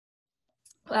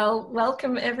Well,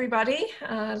 welcome everybody.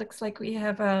 Looks like we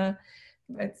have about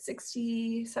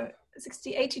 82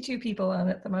 people on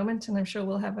at the moment, and I'm sure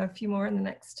we'll have a few more in the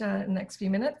next few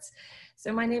minutes.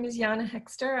 So my name is Jana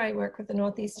Hexter. I work with the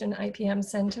Northeastern IPM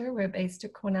Center. We're based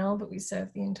at Cornell, but we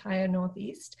serve the entire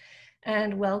Northeast.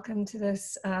 And welcome to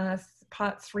this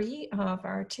part 3 of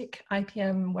our tick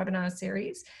IPM webinar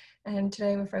series. And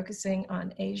today we're focusing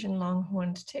on Asian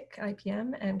longhorned tick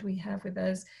IPM, and we have with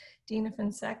us Dina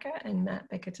Fonseca and Matt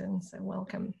Bickerton, so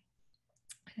welcome.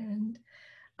 And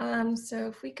so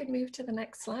if we could move to the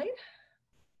next slide.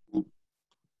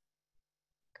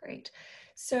 Great.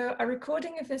 So a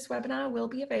recording of this webinar will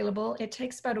be available. It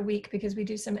takes about a week because we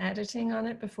do some editing on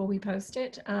it before we post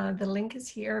it. The link is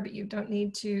here, but you don't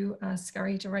need to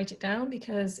scurry to write it down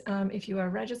because if you are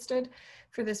registered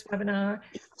for this webinar,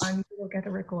 you will get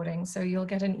a recording. So you'll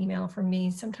get an email from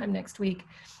me sometime next week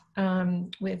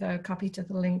with a copy to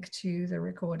the link to the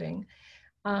recording.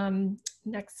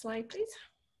 Next slide, please.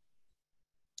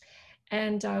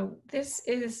 And this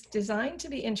is designed to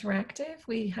be interactive.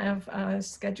 We have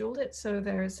scheduled it so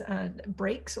there's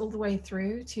breaks all the way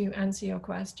through to answer your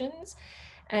questions.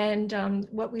 And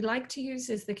what we like to use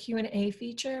is the Q&A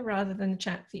feature rather than the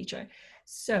chat feature.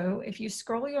 So if you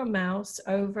scroll your mouse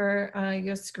over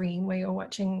your screen where you're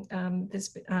watching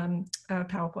this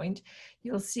PowerPoint,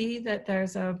 you'll see that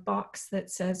there's a box that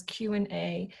says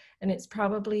Q&A, and it's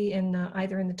probably in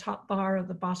either in the top bar or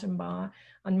the bottom bar.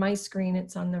 On my screen,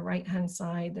 it's on the right-hand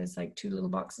side. There's like two little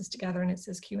boxes together and it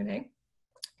says Q&A.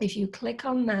 If you click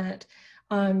on that,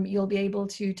 you'll be able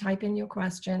to type in your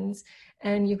questions,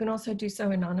 and you can also do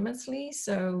so anonymously.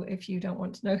 So if you don't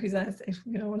want to know if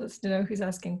you don't want us to know who's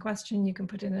asking a question, you can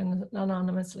put it in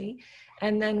anonymously.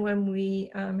 And then when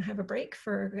we have a break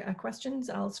for questions,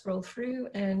 I'll scroll through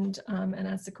and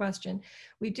ask the question.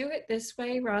 We do it this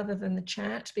way rather than the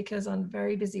chat because on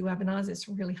very busy webinars, it's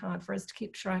really hard for us to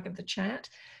keep track of the chat.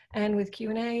 And with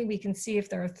Q&A, we can see if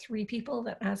there are 3 people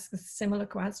that ask a similar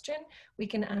question, we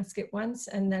can ask it once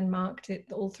and then mark it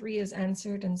all 3 as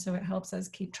answered. And so it helps us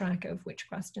keep track of which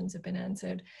questions have been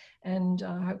answered and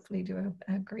hopefully do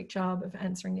a great job of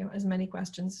answering as many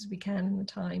questions as we can in the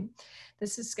time.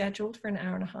 This is scheduled for an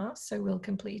hour and a half, so we'll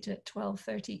complete at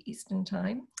 12:30 Eastern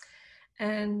time.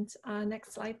 And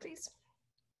next slide, please.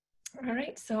 All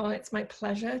right, so it's my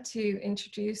pleasure to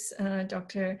introduce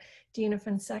Dr. Dina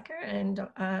Fonseca and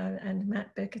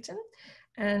Matt Bickerton.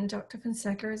 And Dr.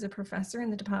 Fonseca is a professor in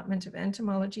the Department of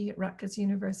Entomology at Rutgers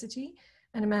University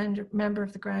and a member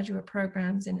of the graduate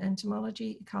programs in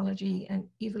entomology, ecology, and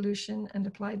evolution and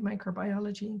applied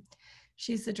microbiology.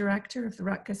 She's the director of the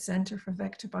Rutgers Center for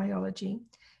Vector Biology,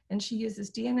 and she uses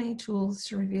DNA tools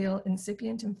to reveal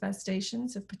incipient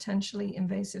infestations of potentially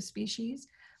invasive species,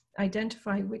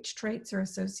 identify which traits are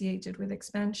associated with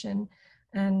expansion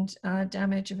and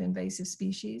damage of invasive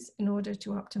species in order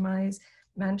to optimize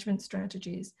management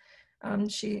strategies.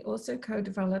 She also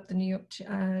co-developed the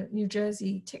New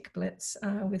Jersey Tick Blitz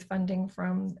with funding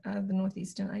from the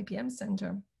Northeastern IPM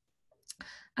Center.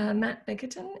 Matt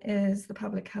Bickerton is the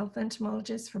public health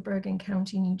entomologist for Bergen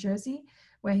County, New Jersey,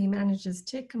 where he manages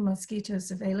tick and mosquito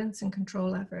surveillance and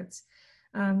control efforts.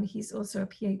 He's also a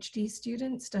PhD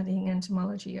student studying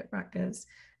entomology at Rutgers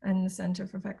and the Center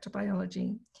for Vector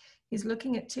Biology. He's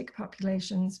looking at tick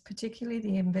populations, particularly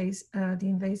the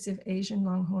invasive Asian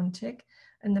longhorn tick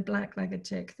and the black-legged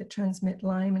tick that transmit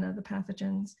Lyme and other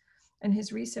pathogens. And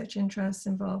his research interests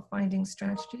involve finding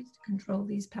strategies to control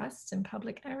these pests in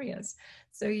public areas.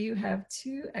 So you have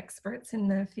 2 experts in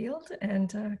their field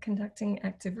and conducting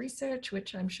active research,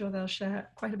 which I'm sure they'll share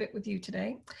quite a bit with you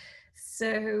today.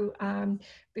 So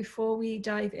before we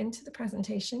dive into the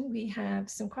presentation, we have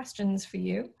some questions for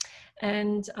you.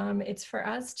 And it's for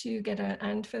us to get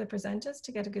and for the presenters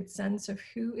to get a good sense of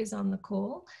who is on the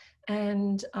call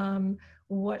and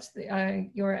what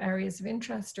your areas of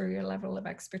interest or your level of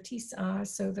expertise are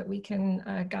so that we can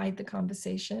guide the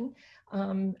conversation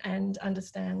and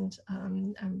understand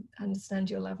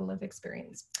your level of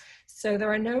experience. So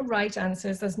there are no right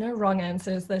answers, there's no wrong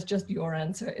answers, there's just your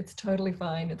answer. It's totally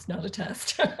fine, it's not a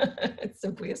test, it's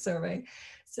simply a survey.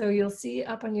 So you'll see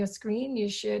up on your screen, you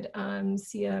should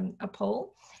see a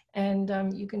poll, and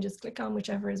you can just click on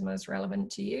whichever is most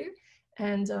relevant to you.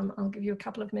 And I'll give you a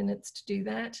couple of minutes to do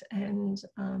that, and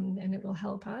it will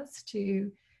help us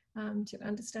to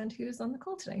understand who is on the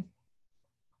call today.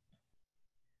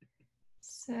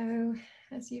 So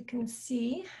as you can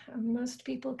see, most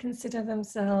people consider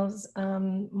themselves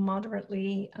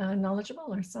moderately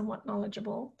knowledgeable or somewhat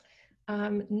knowledgeable,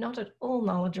 not at all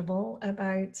knowledgeable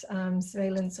about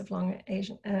surveillance of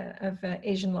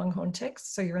Asian longhorn ticks,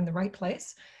 so you're in the right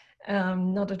place.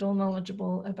 not at all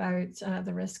knowledgeable about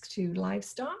the risk to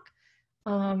livestock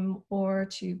or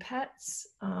to pets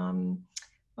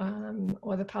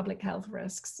or the public health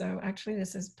risks. So actually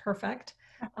this is perfect.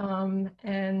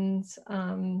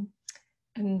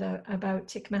 About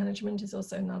tick management is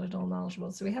also not at all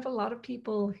knowledgeable. So we have a lot of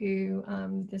people who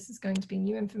this is going to be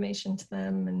new information to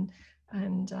them,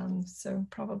 and so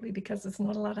probably because there's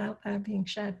not a lot out there being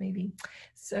shared maybe.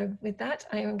 So with that,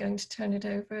 I am going to turn it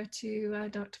over to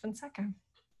Dr. Fonseca.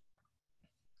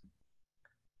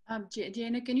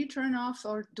 Dina, can you turn off,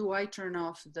 or do I turn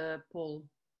off the poll?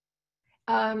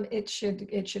 It should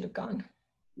have gone.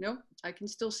 No, I can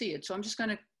still see it. So I'm just going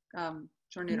to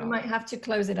turn it off. You might have to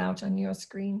close it out on your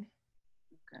screen.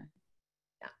 Okay.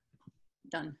 Yeah.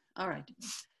 Done. All right.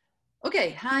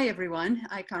 Okay. Hi, everyone.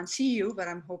 I can't see you, but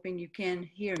I'm hoping you can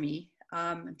hear me.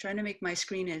 I'm trying to make my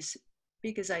screen as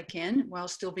big as I can while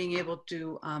still being able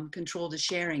to control the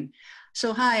sharing.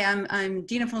 So hi, I'm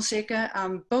Dina Fonseca.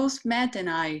 Both Matt and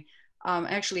I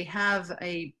actually have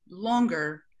a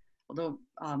longer, although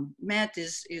Matt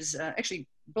is actually,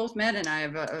 both Matt and I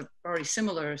have a very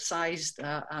similar sized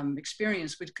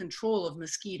experience with control of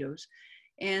mosquitoes.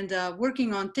 And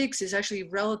working on ticks is actually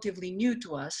relatively new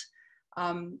to us.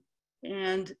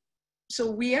 And so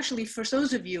we actually, for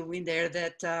those of you in there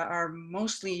that are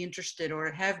mostly interested or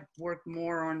have worked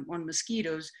more on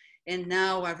mosquitoes and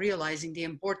now are realizing the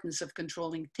importance of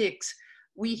controlling ticks,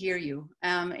 we hear you.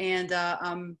 And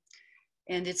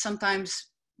it's sometimes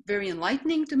very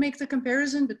enlightening to make the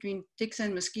comparison between ticks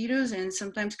and mosquitoes, and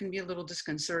sometimes can be a little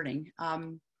disconcerting.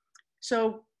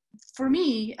 So for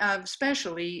me,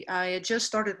 especially, I had just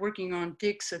started working on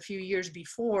ticks a few years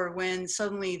before when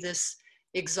suddenly this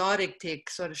exotic tick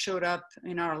sort of showed up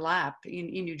in our lap in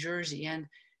New Jersey, and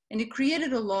it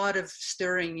created a lot of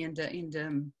stirring in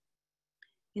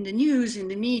the news, in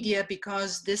the media,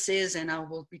 because this is, and I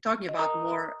will be talking about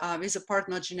more, is a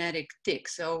parthenogenetic tick.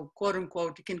 So quote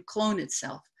unquote, it can clone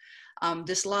itself.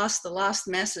 The last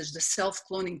message, the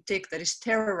self-cloning tick that is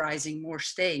terrorizing more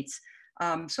states,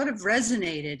 sort of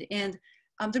resonated. And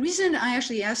the reason I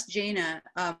actually asked Dina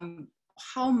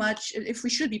how much, if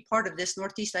we should be part of this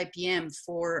Northeast IPM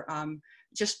for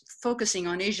just focusing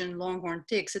on Asian longhorn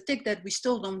ticks, a tick that we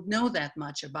still don't know that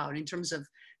much about in terms of,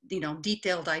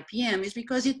 detailed IPM, is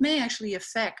because it may actually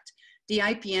affect the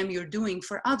IPM you're doing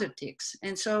for other ticks.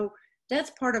 And so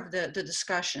that's part of the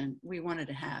discussion we wanted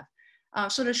to have.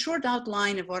 So the short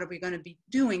outline of what are we going to be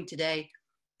doing today,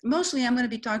 mostly I'm going to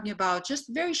be talking about,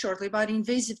 just very shortly, about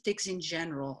invasive ticks in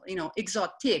general,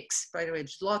 exotics. By the way,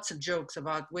 there's lots of jokes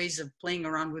about ways of playing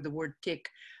around with the word tick.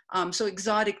 So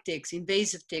exotic ticks,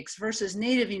 invasive ticks versus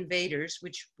native invaders,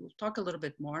 which we'll talk a little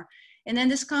bit more. And then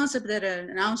this concept that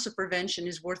an ounce of prevention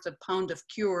is worth a pound of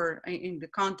cure in the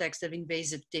context of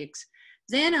invasive ticks.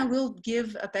 Then I will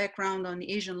give a background on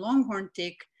the Asian longhorn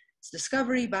tick, its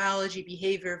discovery, biology,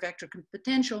 behavior, vector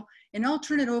potential, and I'll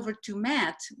turn it over to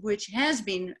Matt, which has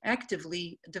been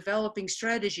actively developing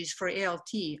strategies for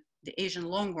ALT, the Asian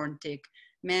longhorn tick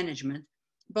management,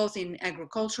 both in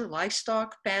agriculture,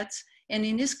 livestock, pets, and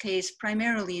in this case,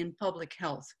 primarily in public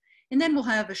health. And then we'll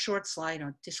have a short slide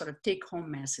on to sort of take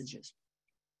home messages.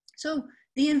 So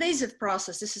the invasive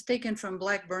process, this is taken from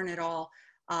Blackburn et al.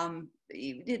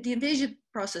 The invasive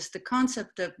process, the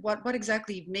concept of what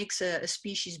exactly makes a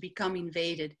species become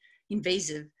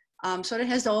invasive. So it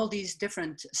has all these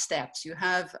different steps. You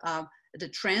have the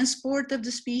transport of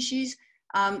the species,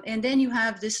 and then you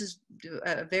have, this is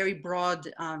a very broad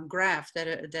graph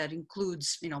that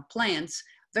includes, plants.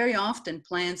 Very often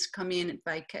plants come in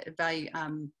by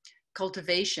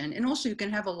cultivation, and also you can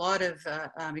have a lot of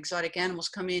exotic animals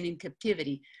come in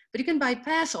captivity, but you can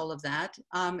bypass all of that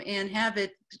and have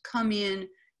it come in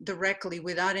directly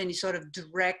without any sort of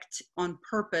direct, on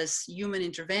purpose human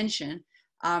intervention,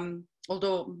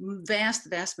 although vast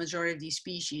majority of these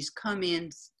species come in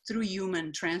through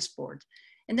human transport,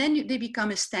 and then they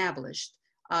become established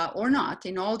or not.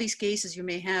 In all these cases you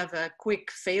may have a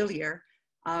quick failure.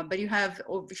 But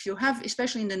if you have,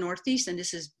 especially in the Northeast, and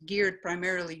this is geared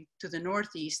primarily to the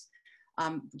Northeast,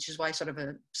 which is why sort of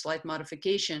a slight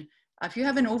modification. If you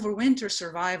have an overwinter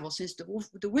survival, since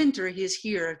the winter is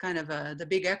here, kind of the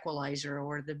big equalizer,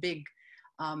 or the big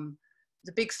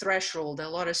threshold that a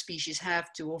lot of species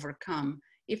have to overcome.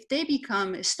 If they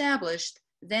become established,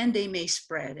 then they may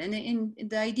spread. And in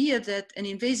the idea that an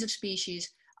invasive species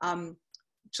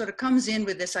sort of comes in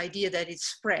with this idea that it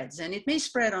spreads, and it may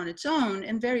spread on its own,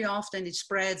 and very often it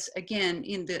spreads again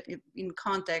in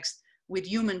context with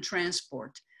human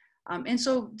transport. And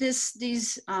so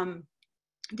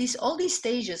all these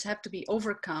stages have to be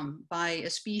overcome by a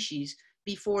species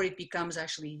before it becomes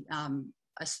actually an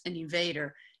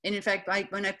invader. And in fact,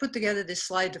 when I put together this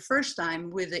slide the first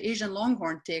time with the Asian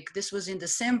longhorn tick, this was in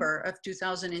December of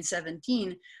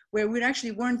 2017, where we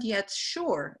actually weren't yet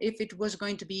sure if it was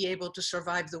going to be able to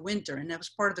survive the winter. And that was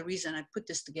part of the reason I put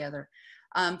this together.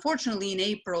 Fortunately, in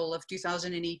April of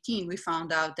 2018, we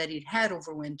found out that it had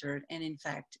overwintered and in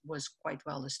fact was quite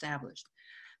well established.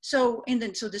 So,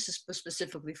 so this is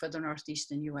specifically for the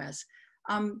Northeastern US.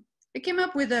 I came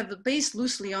up with based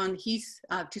loosely on Heath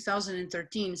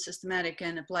 2013 Systematic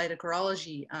and Applied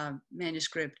Ecology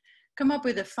manuscript, come up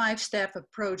with a 5-step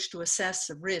approach to assess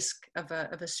the risk of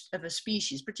a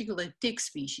species, particularly tick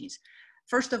species.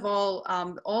 First of all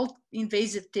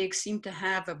invasive ticks seem to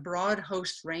have a broad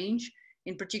host range,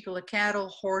 in particular cattle,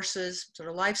 horses, sort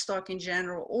of livestock in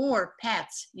general, or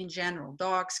pets in general,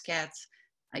 dogs, cats,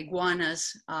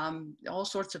 iguanas, all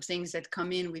sorts of things that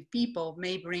come in with people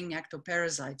may bring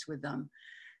ectoparasites with them.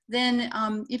 Then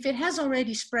if it has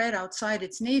already spread outside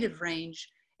its native range,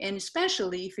 and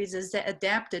especially if it is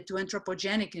adapted to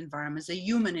anthropogenic environments, a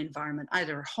human environment,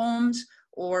 either homes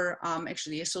or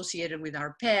actually associated with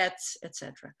our pets,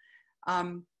 etc.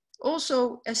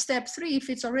 Also, step 3, if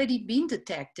it's already been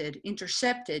detected,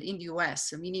 intercepted in the US,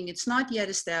 so meaning it's not yet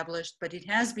established, but it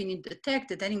has been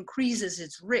detected, that increases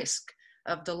its risk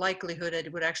of the likelihood that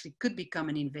it would actually could become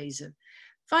an invasive.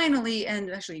 Finally, and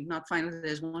actually not finally,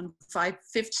 there's one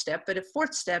fifth step, but a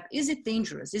 4th step, is it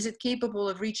dangerous? Is it capable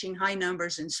of reaching high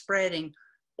numbers and spreading?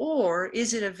 Or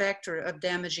is it a vector of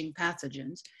damaging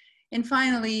pathogens? And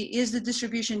finally, is the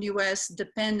distribution in the US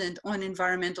dependent on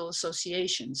environmental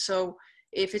association? So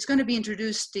if it's going to be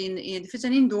introduced if it's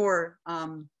an indoor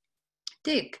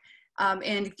tick,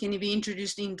 and can be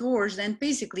introduced indoors, then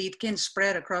basically it can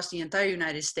spread across the entire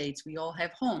United States. We all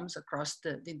have homes across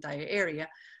the entire area.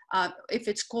 If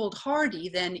it's cold hardy,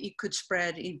 then it could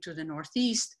spread into the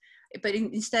Northeast. But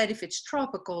instead, if it's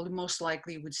tropical, it most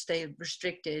likely would stay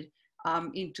restricted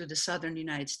into the southern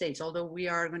United States, although we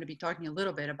are going to be talking a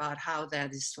little bit about how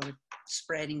that is sort of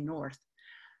spreading north.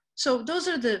 So those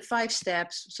are the 5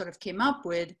 steps sort of came up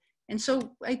with. And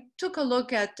so I took a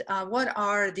look at what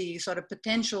are the sort of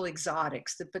potential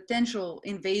exotics, the potential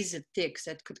invasive ticks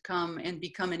that could come and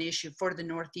become an issue for the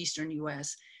Northeastern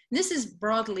US. And this is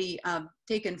broadly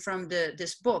taken from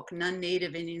this book,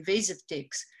 Non-Native and Invasive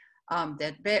Ticks,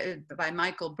 by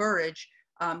Michael Burridge,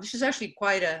 which is actually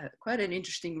quite an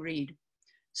interesting read.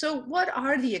 So what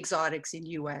are the exotics in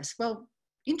US? Well,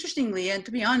 interestingly, and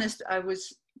to be honest,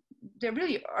 there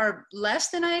really are less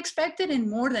than I expected and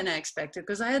more than I expected,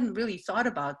 because I hadn't really thought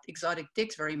about exotic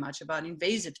ticks very much, about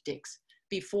invasive ticks,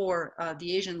 before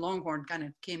the Asian longhorn kind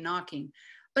of came knocking.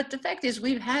 But the fact is,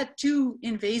 we've had 2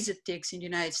 invasive ticks in the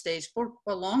United States for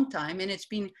a long time, and it's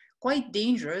been quite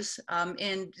dangerous.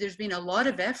 And there's been a lot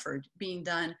of effort being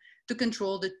done to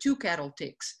control the 2 cattle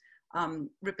ticks,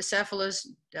 Rhipicephalus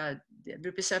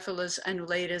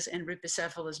annulatus and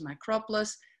Rhipicephalus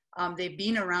microplus. They've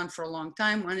been around for a long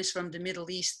time. One is from the Middle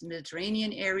East,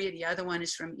 Mediterranean area. The other one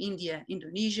is from India,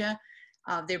 Indonesia.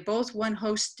 They're both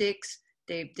one-host ticks.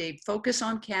 They focus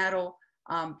on cattle.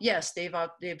 Yes, they've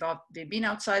been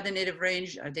outside the native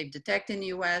range. They've detected in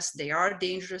the US. They are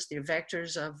dangerous. They're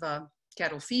vectors of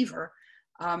cattle fever.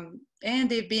 And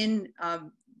they've been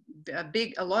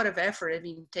a lot of effort has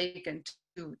been taken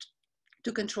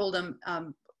to control them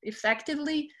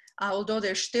effectively, although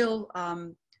they're still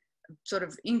sort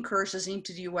of incursions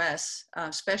into the US,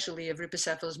 especially of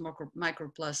Rhipicephalus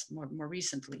microplus more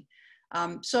recently.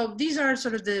 So these are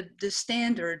sort of the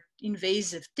standard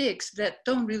invasive ticks that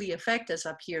don't really affect us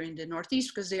up here in the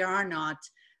Northeast, because they are not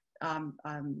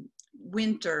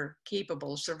winter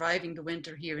capable, surviving the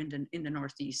winter here in the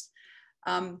Northeast.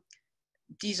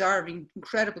 These are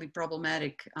incredibly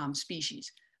problematic species.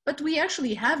 But we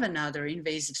actually have another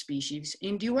invasive species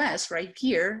in the US right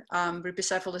here,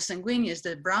 Rhipicephalus sanguineus,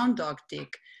 the brown dog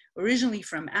tick, originally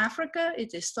from Africa.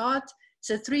 It is thought it's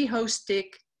a 3-host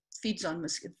tick,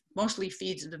 mostly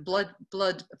feeds the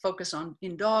blood focus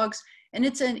in dogs, and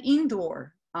it's an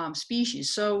indoor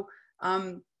species. So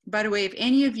by the way, if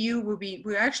any of you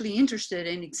we're actually interested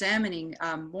in examining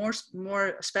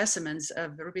more specimens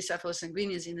of Rhipicephalus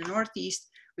sanguineus in the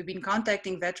Northeast. We've been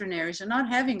contacting veterinaries and not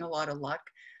having a lot of luck.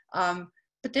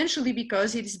 Potentially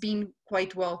because it's been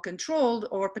quite well controlled,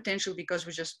 or potentially because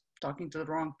we're just talking to the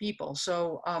wrong people.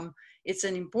 So it's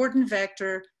an important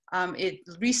vector. It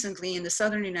recently in the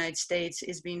southern United States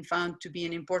is being found to be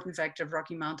an important vector of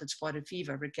Rocky Mountain spotted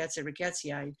fever, Rickettsia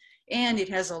rickettsii, and it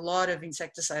has a lot of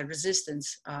insecticide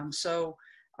resistance. So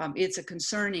it's a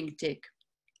concerning tick.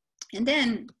 And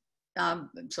then,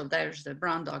 so there's the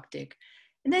brown dog tick.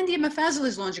 And then the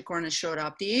Haemaphysalis longicornis showed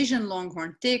up, the Asian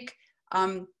longhorn tick.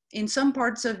 in some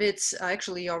parts of its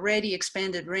actually already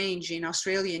expanded range in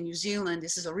Australia and New Zealand,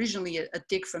 this is originally a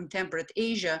tick from temperate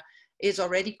Asia, is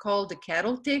already called the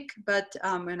cattle tick, but,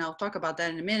 and I'll talk about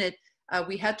that in a minute,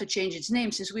 we had to change its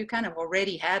name since we kind of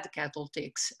already had cattle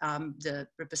ticks, the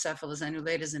Rhipicephalus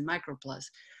annulatus and microplus.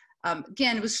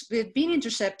 Again, it had been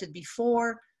intercepted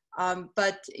before,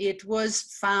 but it was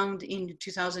found in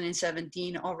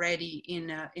 2017 already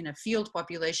in a field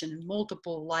population in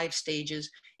multiple life stages,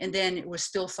 and then it was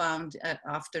still found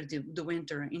after the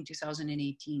winter in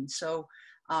 2018. So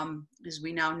as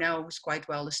we now know, it's quite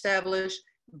well established,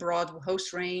 broad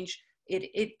host range.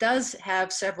 It does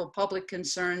have several public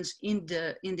concerns in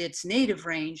its native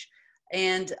range,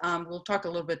 and we'll talk a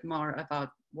little bit more about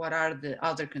what are the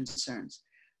other concerns.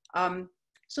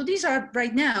 So these are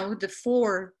right now the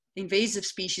 4 invasive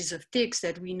species of ticks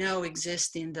that we know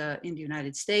exist in the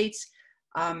United States.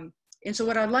 And so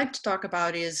what I'd like to talk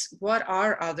about is what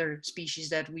are other species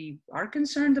that we are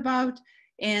concerned about,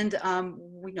 and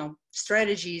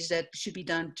strategies that should be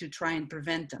done to try and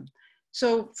prevent them.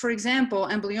 So for example,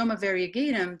 Amblyomma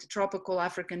variegatum, the tropical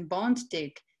African bond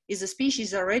tick, is a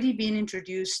species already been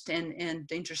introduced and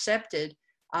intercepted.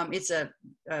 It's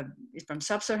from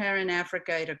sub-Saharan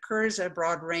Africa. It occurs at a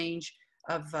broad range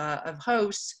of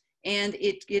hosts, and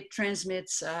it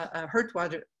transmits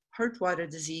heartwater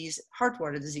disease.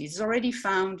 It's already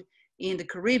found in the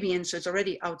Caribbean, so it's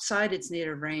already outside its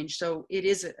native range. So it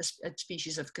is a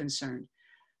species of concern.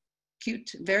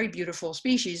 Cute, very beautiful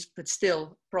species, but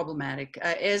still problematic,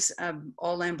 as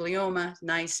all Amblyomma,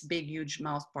 nice, big, huge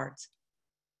mouth parts.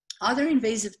 Other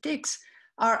invasive ticks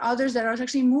are others that are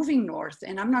actually moving north,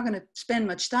 and I'm not going to spend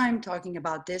much time talking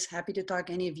about this. Happy to talk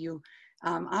to any of you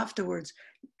afterwards.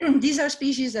 These are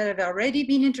species that have already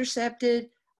been intercepted.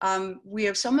 We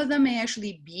have some of them may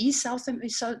actually be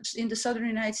in the southern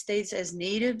United States as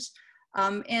natives,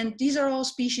 and these are all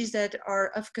species that are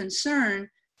of concern.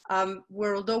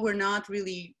 Where although we're not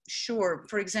really sure,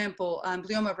 for example,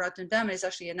 Amblyomma rotundama is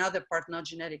actually another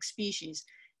parthenogenetic species.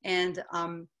 And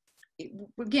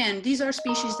again, these are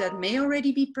species that may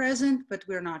already be present, but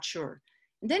we're not sure.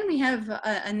 And then we have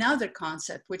another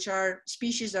concept, which are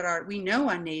species that we know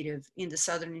are native in the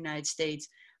southern United States,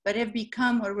 but have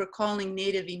become what we're calling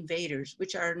native invaders,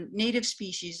 which are native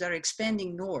species that are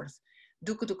expanding north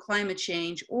due to climate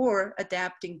change or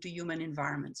adapting to human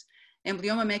environments.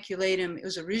 Amblyomma maculatum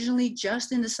was originally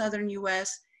just in the southern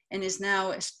US and is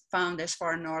now found as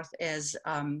far north as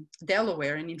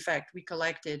Delaware. And in fact, we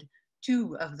collected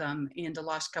 2 of them in the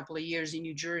last couple of years in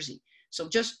New Jersey. So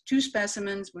just 2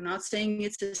 specimens. We're not saying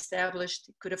it's established.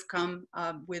 It could have come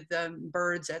with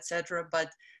birds, etc.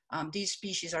 But these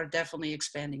species are definitely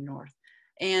expanding north.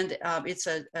 And it's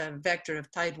a vector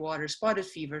of tidewater spotted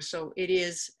fever. So it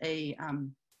is a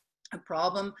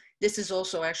problem. This is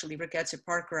also actually Rickettsia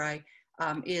parkeri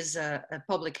is a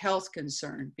public health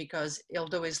concern, because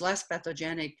although it's less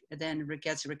pathogenic than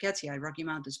Rickettsia, Rocky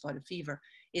Mountain spotted fever,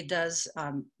 it does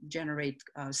generate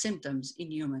symptoms in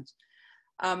humans.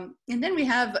 And then we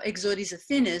have Ixodes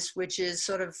affinis, which is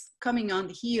sort of coming on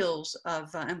the heels of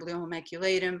Amblyomma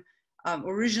maculatum,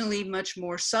 originally much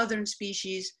more southern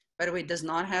species. By the way, it does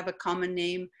not have a common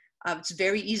name. It's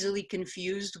very easily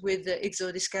confused with the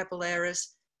Ixodes scapularis.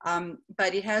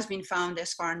 But it has been found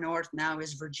as far north now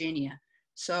as Virginia.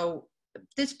 So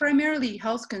this primarily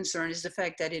health concern is the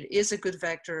fact that it is a good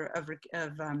vector of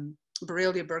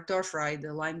Borrelia burgdorferi,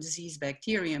 the Lyme disease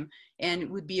bacterium, and it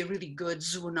would be a really good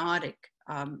zoonotic,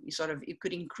 it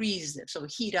could increase, so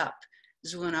heat up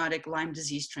zoonotic Lyme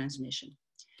disease transmission.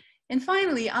 And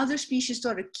finally, other species to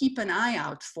sort of keep an eye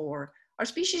out for are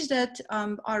species that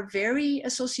are very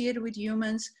associated with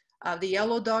humans. The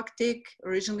yellow dog tick,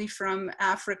 originally from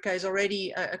Africa, is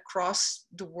already across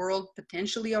the world,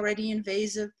 potentially already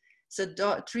invasive. It's a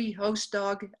 3-host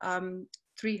dog,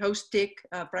 3-host tick,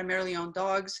 primarily on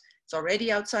dogs. It's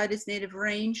already outside its native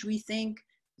range, we think.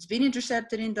 It's been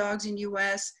intercepted in dogs in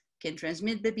US, can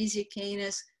transmit Babesia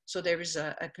canis, so there is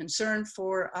a concern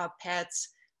for pets.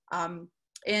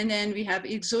 And then we have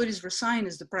Ixodes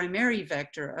ricinus, the primary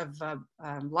vector of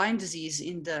Lyme disease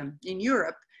in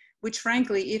Europe, which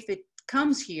frankly, if it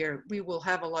comes here, we will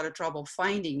have a lot of trouble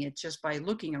finding it just by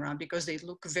looking around, because they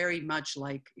look very much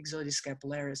like Ixodes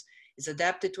scapularis. It's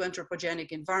adapted to anthropogenic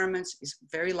environments, is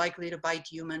very likely to bite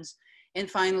humans. And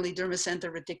finally,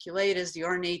 Dermacentor reticulatus, the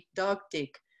ornate dog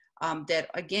tick, that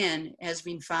again has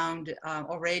been found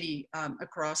already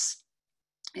across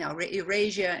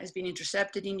Eurasia, has been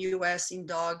intercepted in US in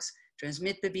dogs,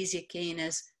 transmit Babesia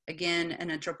canis, again, an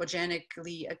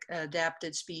anthropogenically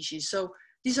adapted species. So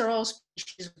these are all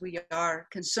species we are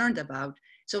concerned about.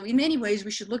 So in many ways,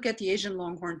 we should look at the Asian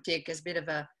longhorn tick as a bit of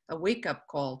a wake-up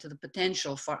call to the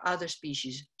potential for other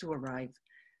species to arrive.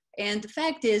 And the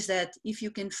fact is that if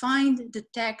you can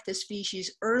detect the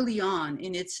species early on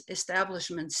in its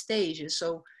establishment stages,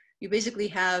 so you basically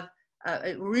have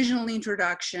original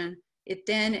introduction,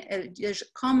 there's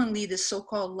commonly this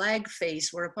so-called lag phase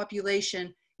where a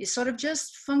population is sort of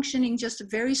just functioning, just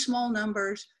very small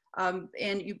numbers,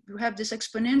 and you have this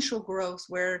exponential growth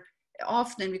where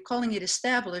often we're calling it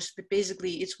established, but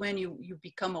basically it's when you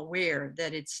become aware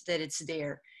that it's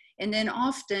there. And then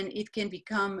often it can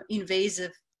become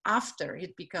invasive after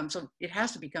it becomes, so it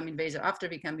has to become invasive after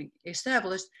becoming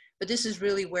established, but this is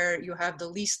really where you have the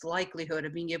least likelihood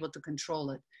of being able to control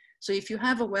it. So if you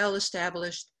have a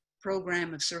well-established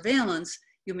program of surveillance,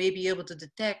 you may be able to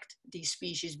detect these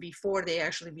species before they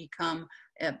actually become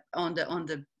on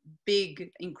the big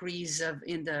increase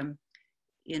in the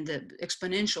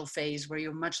exponential phase where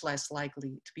you're much less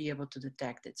likely to be able to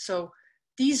detect it. So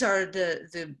these are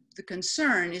the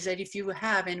concern is that if you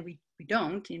have, and we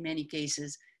don't in many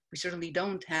cases, we certainly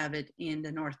don't have it in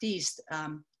the Northeast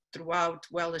throughout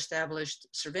well-established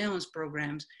surveillance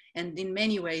programs. And in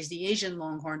many ways, the Asian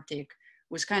longhorn tick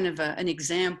was kind of an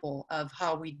example of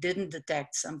how we didn't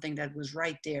detect something that was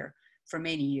right there for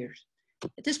many years.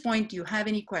 At this point, do you have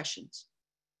any questions?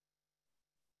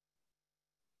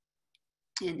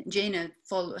 And Dina,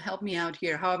 help me out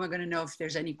here. How am I going to know if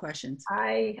there's any questions?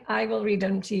 I will read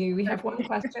them to you. We have one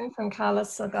question from Carlos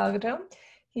Salgado.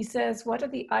 He says, what are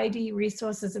the ID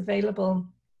resources available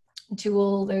to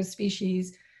all those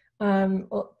species,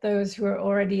 those who are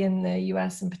already in the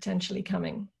US and potentially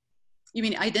coming? You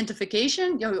mean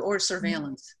identification or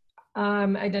surveillance?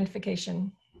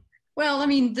 Identification. Well, I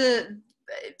mean,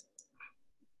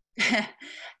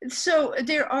 so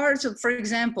there are, so for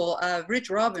example, Rich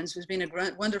Robbins has been a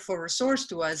wonderful resource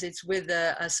to us. It's with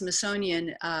a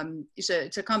Smithsonian, it's a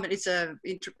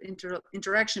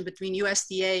interaction between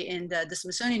USDA and the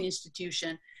Smithsonian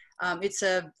Institution. It's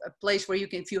a place where you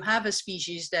can, if you have a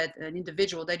species an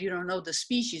individual that you don't know the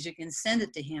species, you can send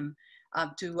it to him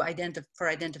for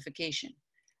identification.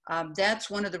 That's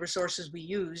one of the resources we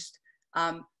used.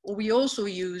 We also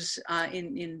use at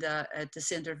the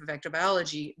Center for Vector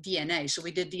Biology, DNA. So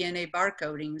we did DNA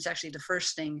barcoding. It was actually the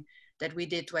first thing that we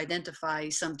did to identify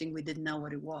something we didn't know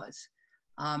what it was.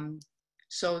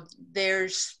 So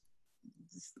there's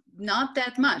not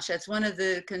that much. That's one of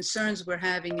the concerns we're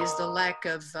having is the lack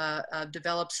of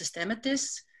developed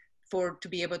systematists to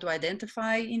be able to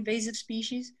identify invasive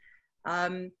species.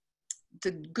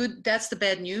 That's the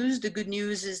bad news. The good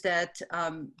news is that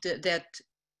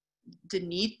the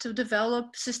need to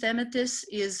develop systematists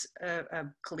is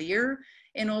clear,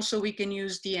 and also we can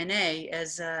use DNA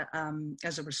as a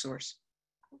resource.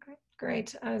 Okay,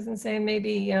 great. I was going to say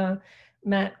maybe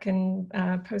Matt can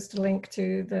post a link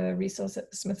to the resource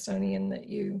at the Smithsonian that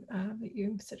you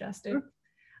suggested. Sure.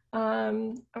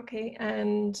 Okay,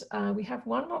 and we have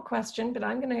one more question, but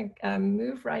I'm going to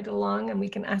move right along, and we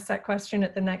can ask that question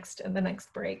at the next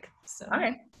break. So. All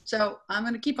right. So I'm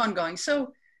going to keep on going.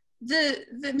 So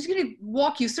I'm just going to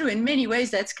walk you through. In many ways,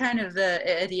 that's kind of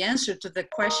the answer to the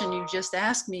question you just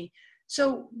asked me.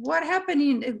 So what happened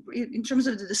in terms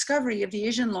of the discovery of the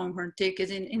Asian longhorn tick is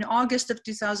in August of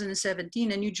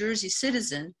 2017, a New Jersey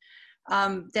citizen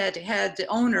that had the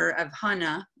owner of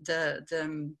Hana, the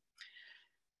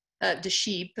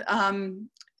sheep,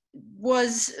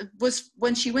 was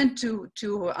when she went to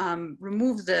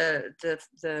remove the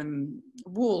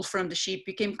wool from the sheep,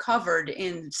 became covered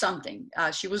in something.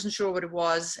 She wasn't sure what it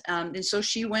was, and so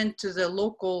she went to the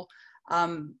local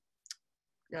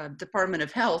Department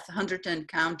of Health, Hunterdon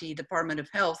County Department of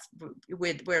Health,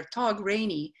 where Tog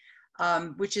Rainey,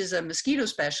 which is a mosquito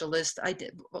specialist,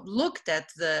 looked at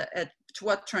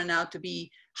what turned out to be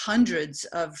hundreds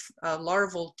of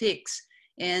larval ticks.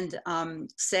 And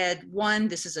said, 1,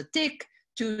 this is a tick,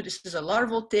 2, this is a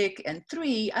larval tick, and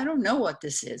 3, I don't know what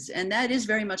this is. And that is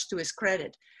very much to his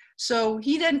credit. So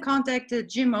he then contacted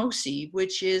Jim Ossie,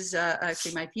 which is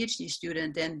actually my PhD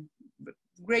student and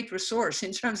great resource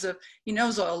in terms of, he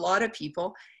knows a lot of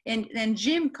people. And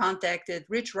Jim contacted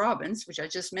Rich Robbins, which I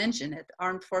just mentioned, at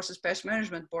Armed Forces Pest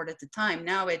Management Board at the time,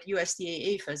 now at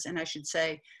USDA APHIS, and I should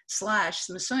say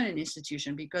 /Smithsonian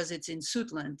Institution, because it's in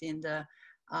Suitland in the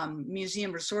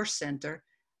Museum Resource Center,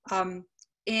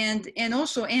 and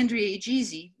also Andrea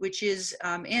Egizi, which is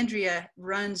Andrea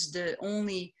runs the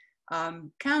only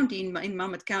county in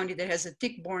Monmouth County that has a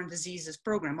tick-borne diseases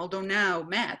program. Although now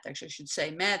Matt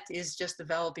is just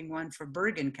developing one for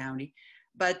Bergen County,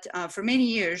 but for many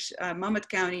years Monmouth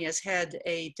County has had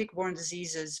a tick-borne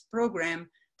diseases program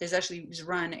that's actually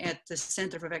run at the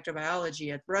Center for Vector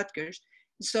Biology at Rutgers.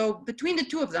 So between the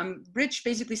two of them, Rich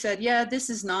basically said, yeah, this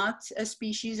is not a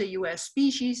species, a US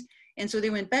species. And so they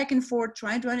went back and forth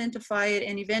trying to identify it.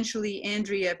 And eventually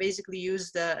Andrea basically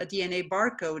used a DNA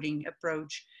barcoding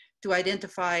approach to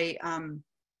identify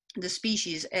the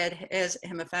species as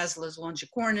Hemiphaselis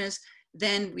longicornis.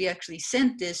 Then we actually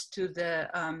sent this to the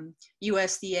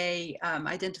USDA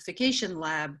identification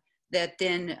lab that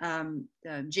then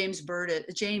James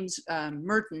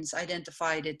Mertens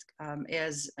identified it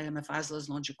as Hemiphaselis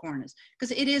longicornis.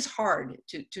 Because it is hard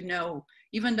to know,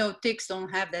 even though ticks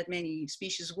don't have that many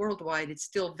species worldwide, it's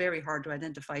still very hard to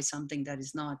identify something that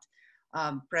is not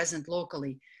present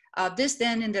locally. This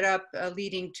then ended up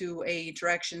leading to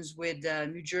interactions with the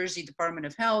New Jersey Department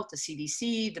of Health, the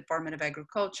CDC, Department of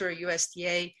Agriculture,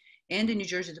 USDA, and the New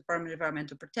Jersey Department of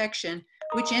Environmental Protection,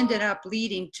 which ended up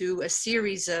leading to a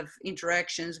series of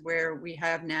interactions where we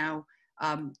have now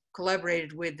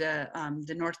collaborated with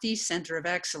the Northeast Center of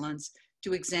Excellence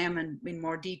to examine in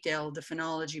more detail the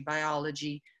phenology,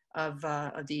 biology of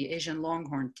the Asian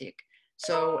longhorn tick.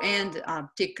 So, and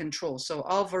tick control. So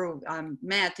Alvaro,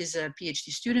 Matt is a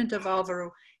PhD student of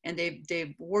Alvaro, and they're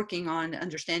working on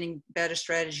understanding better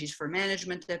strategies for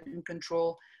management and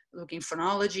control, looking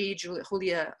phenology.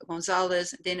 Julia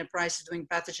Gonzalez, Dina Price is doing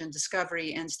pathogen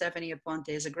discovery, and Stephanie Aponte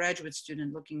is a graduate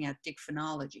student looking at tick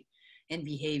phenology and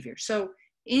behavior. So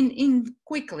in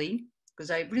quickly, because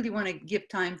I really want to give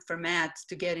time for Matt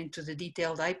to get into the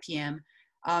detailed IPM,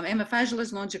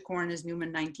 Hemiphaselis longicornis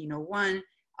Newman 1901,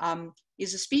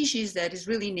 is a species that is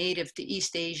really native to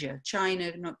East Asia,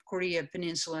 China, North Korea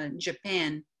Peninsula, and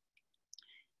Japan.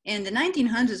 And the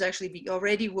 1900s actually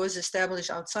already was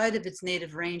established outside of its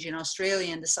native range in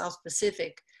Australia and the South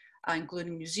Pacific,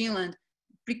 including New Zealand,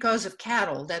 because of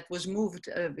cattle that was moved,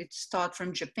 it's thought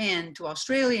from Japan to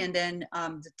Australia, and then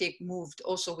the tick moved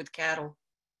also with cattle,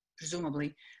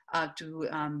 presumably,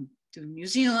 to New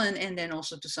Zealand, and then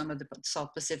also to some of the South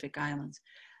Pacific islands.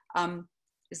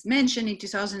 As mentioned, in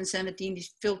 2017,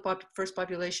 this field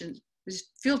population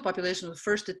was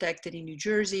first detected in New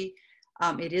Jersey.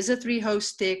 It is a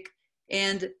 3-host tick,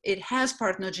 and it has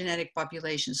parthenogenetic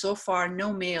population. So far,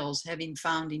 no males have been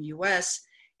found in US,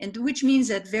 and which means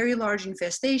that very large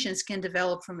infestations can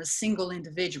develop from a single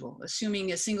individual.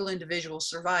 Assuming a single individual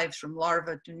survives from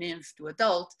larva to nymph to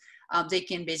adult, they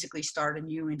can basically start a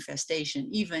new infestation,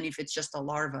 even if it's just a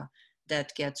larva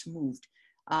that gets moved.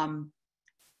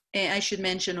 And I should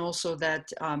mention also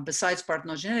that besides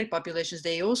parthenogenetic populations,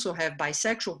 they also have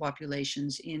bisexual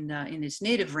populations in its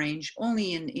native range,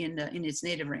 only in its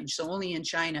native range. So only in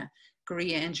China,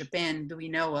 Korea, and Japan do we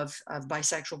know of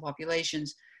bisexual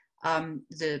populations.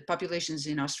 The populations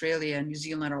in Australia and New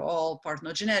Zealand are all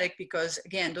parthenogenetic because,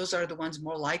 again, those are the ones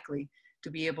more likely to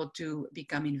be able to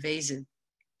become invasive.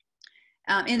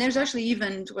 And there's actually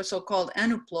even what's so-called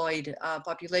aneuploid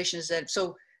populations that,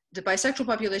 so the bisexual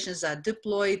populations are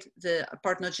diploid, the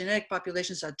parthenogenetic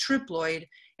populations are triploid,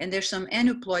 and there's some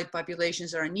aneuploid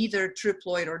populations that are neither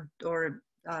triploid or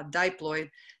diploid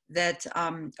that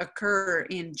occur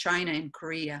in China and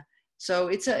Korea. So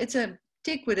it's a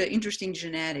tick with an interesting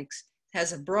genetics. It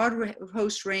has a broad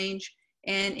host range,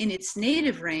 and in its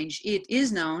native range, it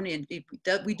is known,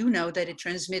 we do know that it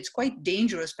transmits quite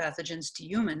dangerous pathogens to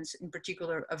humans, in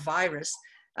particular a virus,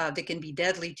 that can be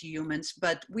deadly to humans,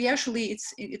 but we actually,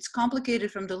 it's complicated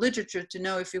from the literature to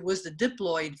know if it was the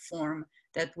diploid form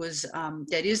that was,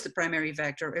 that is the primary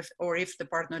vector, or if the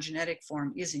parthenogenetic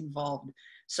form is involved.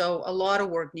 So a lot of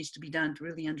work needs to be done to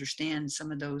really understand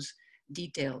some of those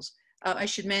details. I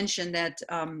should mention that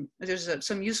there's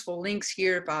some useful links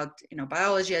here about,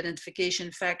 biology identification,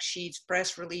 fact sheets,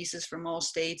 press releases from all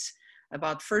states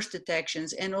about first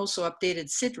detections, and also updated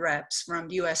SITREPs from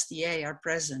the USDA are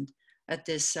present at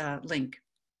this link.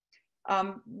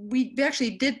 We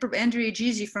actually did, Andrea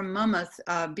Gizzi from Mammoth,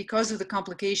 because of the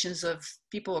complications of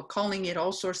people calling it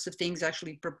all sorts of things,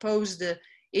 actually proposed the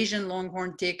Asian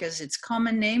longhorn tick as its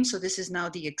common name. So this is now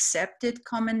the accepted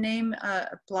common name,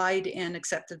 applied and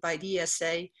accepted by the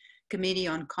ESA Committee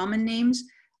on Common Names.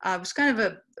 It was kind of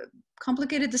a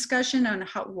complicated discussion on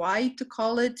why to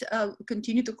call it,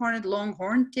 continue to call it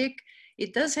longhorn tick.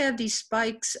 It does have these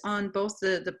spikes on both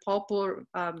the pulpal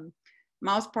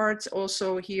mouth parts,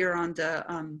 also here on the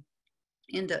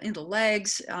in the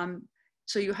legs.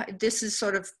 So this is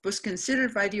sort of was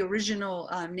considered by the original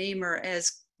namer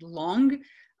as long.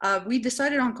 We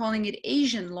decided on calling it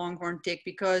Asian longhorn tick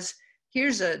because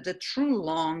here's the true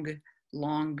long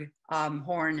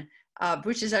horn,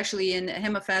 which is actually in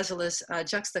Hemiphaselis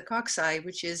juxtacoxi,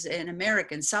 which is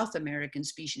an South American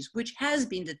species, which has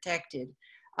been detected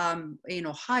in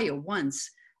Ohio once.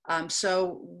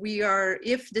 So we are,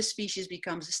 if this species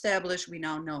becomes established, we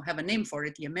now have a name for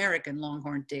it, the American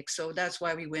longhorn tick. So that's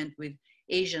why we went with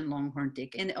Asian longhorn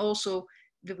tick. And also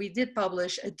we did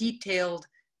publish a detailed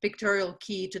pictorial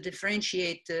key to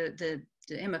differentiate the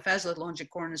Hemiphasilid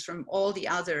longicornis from all the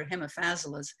other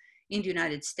Hemiphasilus in the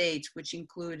United States, which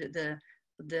include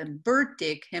the bird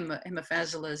tick,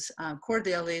 Hemiphasilus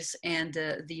cordalis, and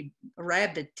the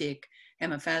rabbit tick,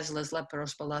 Hemiphasilus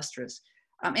leperospalastris,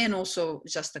 and also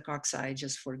just the cocci,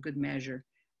 just for good measure.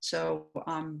 So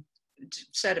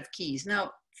set of keys.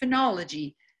 Now,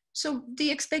 phenology. So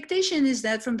the expectation is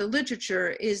that from the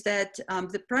literature is that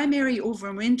the primary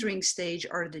overwintering stage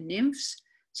are the nymphs.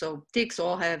 So ticks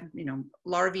all have,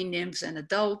 larvae, nymphs, and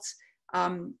adults.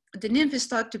 The nymph is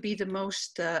thought to be the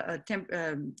most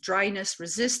dryness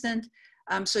resistant.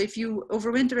 So if you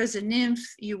overwinter as a nymph,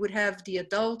 you would have the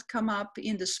adult come up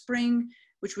in the spring,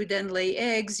 which would then lay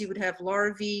eggs. You would have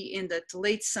larvae in the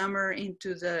late summer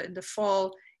into the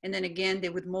fall, and then again they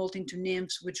would molt into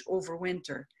nymphs, which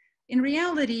overwinter. In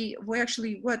reality, what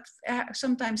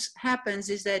sometimes happens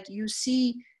is that you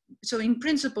see, so in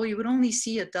principle, you would only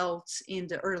see adults in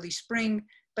the early spring,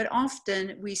 but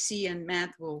often we see, and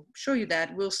Matt will show you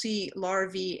that, we'll see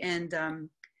larvae and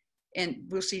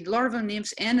we'll see larval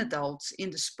nymphs and adults in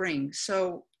the spring.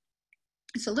 So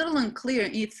it's a little unclear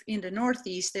if in the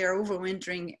Northeast they are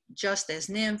overwintering just as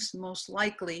nymphs. Most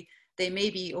likely they may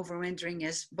be overwintering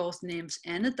as both nymphs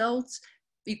and adults.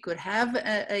 You could have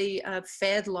a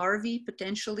fed larvae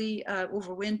potentially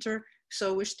overwinter.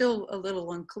 So we're still a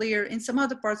little unclear. In some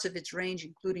other parts of its range,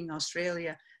 including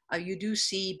Australia, you do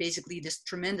see basically this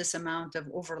tremendous amount of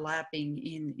overlapping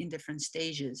in different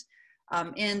stages.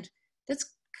 And that's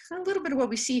a little bit of what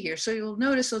we see here. So you'll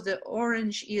notice, so the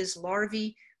orange is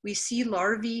larvae. We see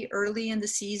larvae early in the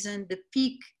season. The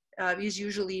peak is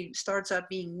usually starts out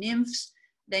being nymphs.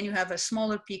 Then you have a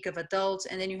smaller peak of adults,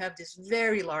 and then you have this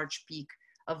very large peak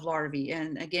of larvae.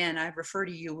 And again, I refer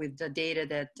to you with the data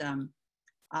that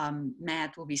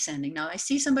Matt will be sending. Now I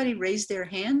see somebody raise their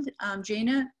hand.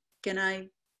 Jana,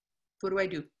 what do I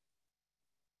do?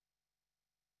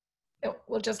 Oh,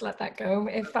 we'll just let that go.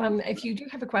 If you do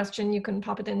have a question, you can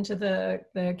pop it into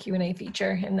the Q&A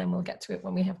feature, and then we'll get to it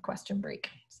when we have question break.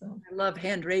 So I love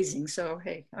hand raising. So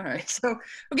hey, all right. So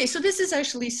okay, so this is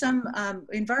actually some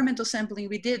environmental sampling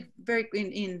we did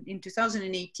in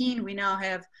 2018. We now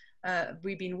have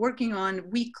we've been working on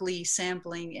weekly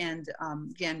sampling, and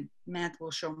again, Matt will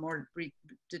show more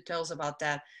details about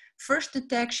that. First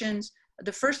detections.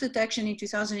 The first detection in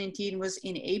 2018 was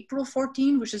in April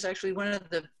 14, which is actually one of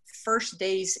the first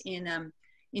days in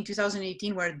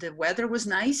 2018 where the weather was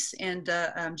nice, and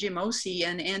Jim Ossie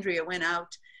and Andrea went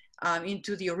out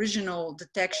into the original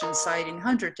detection site in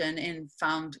Hunterton and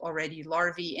found already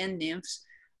larvae and nymphs.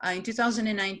 In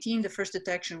 2019, the first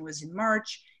detection was in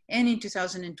March, and in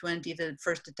 2020, the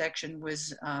first detection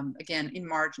was again in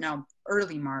March, now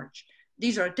early March.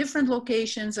 These are different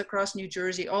locations across New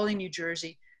Jersey, all in New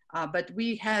Jersey. But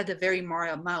we had a very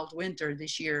mild winter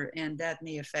this year, and that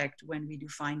may affect when we do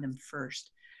find them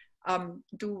first.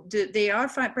 They are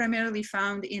primarily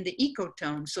found in the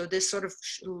ecotone, so this sort of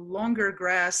longer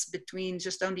grass between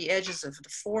just on the edges of the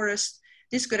forest.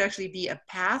 This could actually be a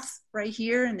path right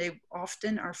here, and they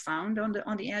often are found on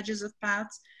the edges of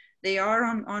paths. They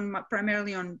are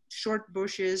primarily on short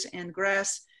bushes and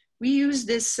grass. We use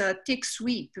this tick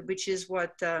sweep, which is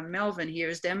what Melvin here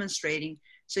is demonstrating.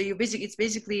 So it's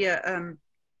basically a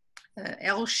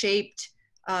L-shaped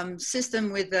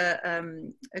system with a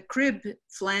crib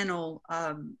flannel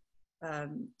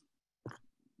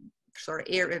sort of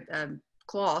air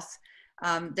cloth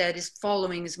that is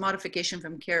following this modification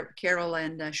from Carroll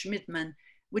and Schmidtman,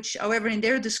 which, however, in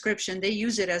their description, they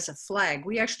use it as a flag.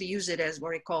 We actually use it as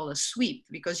what I call a sweep,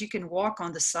 because you can walk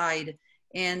on the side,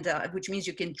 and which means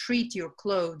you can treat your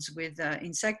clothes with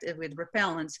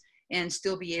repellents and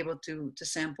still be able to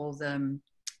sample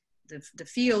the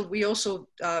field. We also,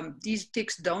 these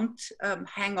ticks don't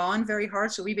hang on very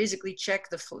hard, so we basically check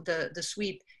the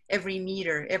sweep every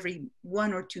meter, every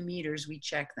 1 or 2 meters we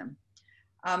check them.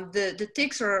 The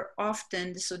ticks are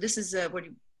often, so this is what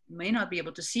you may not be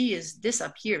able to see is this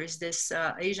up here, is this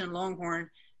Asian longhorn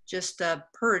just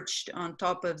perched on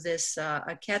top of this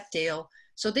cattail.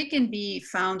 So they can be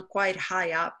found quite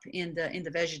high up in the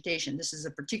vegetation. This is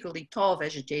a particularly tall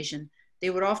vegetation.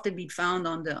 They would often be found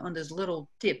on those little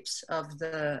tips of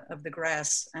the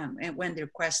grass and when they're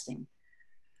questing.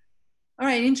 All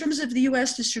right, in terms of the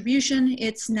US distribution,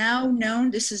 it's now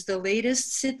known, this is the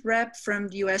latest SITREP from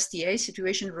the USDA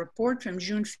situation report from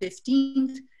June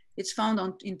 15th. It's found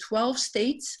in 12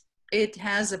 states. It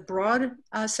has a broad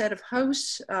set of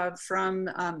hosts from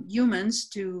humans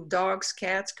to dogs,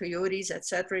 cats, coyotes,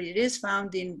 etc. It is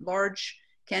found in large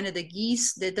Canada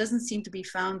geese. That doesn't seem to be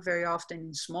found very often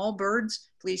in small birds.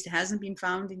 At least it hasn't been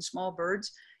found in small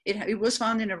birds. It was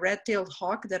found in a red-tailed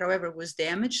hawk that, however, was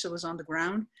damaged, so it was on the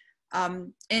ground.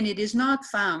 And it is not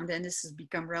found, and this has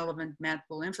become relevant, Matt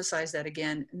will emphasize that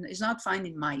again, is not found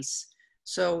in mice.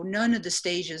 So none of the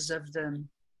stages of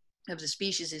the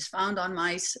species is found on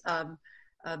mice.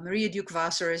 Maria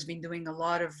Duke-Wasser has been doing a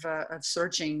lot of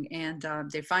searching, and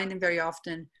they find them very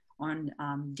often on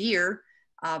deer,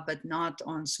 but not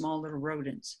on small little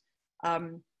rodents.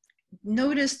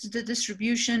 Notice the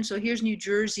distribution. So here's New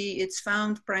Jersey. It's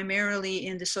found primarily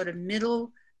in the sort of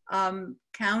middle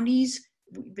counties.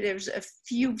 There's a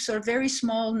few sort of very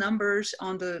small numbers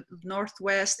on the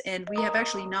northwest, and we have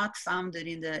actually not found it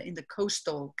in the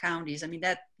coastal counties. I mean,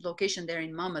 that location there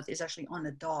in Monmouth is actually on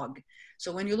a dog.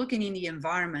 So when you're looking in the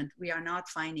environment, we are not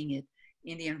finding it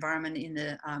in the environment in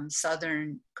the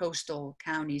southern coastal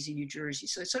counties in New Jersey.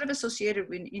 So it's sort of associated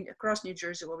with across New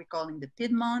Jersey, what we're calling the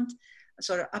Piedmont,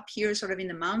 sort of up here, sort of in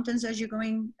the mountains as you're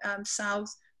going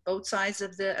south, both sides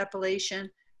of the Appalachian.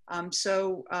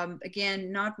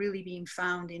 Again, not really being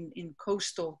found in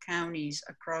coastal counties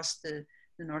across the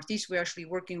Northeast. We're actually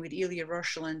working with Ilya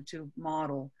Rushlin to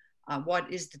model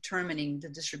what is determining the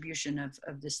distribution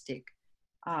of this tick.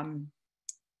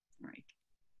 Right.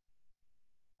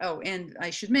 Oh, and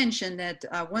I should mention that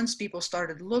once people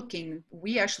started looking,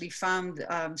 we actually found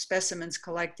specimens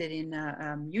collected in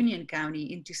Union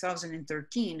County in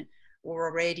 2013 were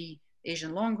already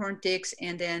Asian Longhorned ticks,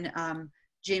 and then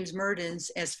James Murdens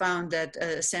has found that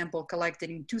a sample collected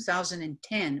in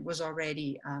 2010 was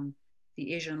already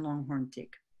the Asian Longhorned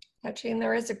tick. Actually, and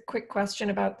there is a quick question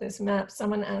about this map.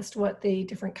 Someone asked what the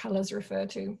different colors refer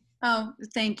to. Oh,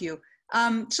 thank you.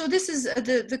 So this is,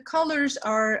 the colors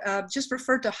are just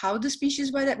refer to how the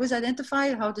species was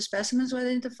identified, how the specimens were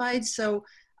identified. So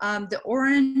the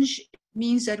orange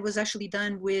means that it was actually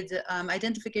done with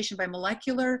identification by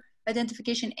molecular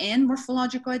identification and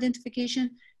morphological identification.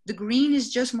 The green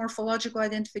is just morphological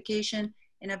identification,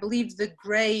 and I believe the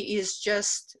gray is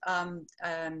just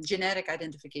genetic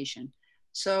identification.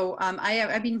 So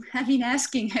I've been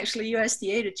asking actually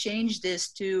USDA to change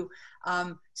this to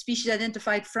species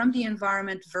identified from the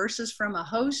environment versus from a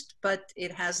host, but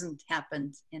it hasn't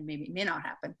happened, and maybe it may not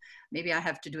happen. Maybe I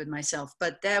have to do it myself,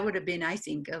 but that would have been, I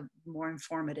think, a more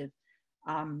informative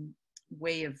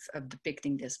way of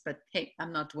depicting this. But hey,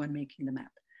 I'm not the one making the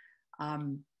map. All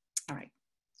right.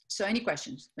 So any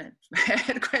questions? I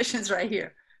had questions right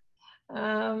here.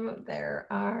 There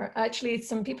are actually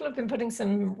some people have been putting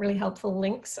some really helpful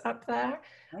links up there.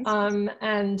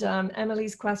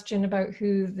 Emily's question about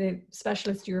who the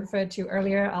specialist you referred to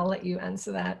earlier, I'll let you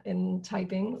answer that in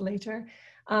typing later.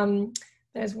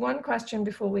 There's one question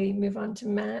before we move on to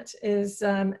Matt, is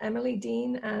Emily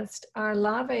Dean asked, are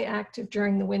larvae active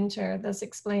during the winter, thus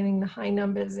explaining the high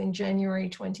numbers in January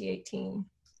 2018?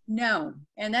 No,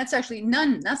 and that's actually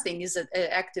nothing is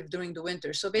active during the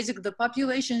winter. So basically the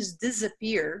populations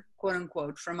disappear, quote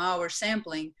unquote, from our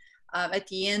sampling at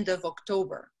the end of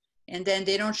October. And then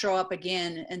they don't show up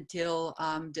again until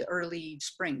the early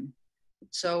spring.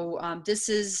 So this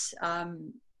is,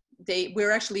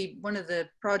 we're actually, one of the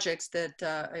projects that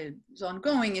is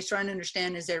ongoing is trying to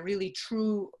understand, is there really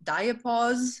true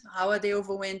diapause? How are they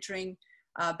overwintering?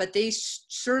 But they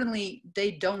certainly,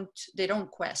 they don't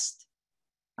quest.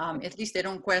 At least they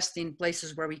don't quest in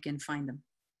places where we can find them.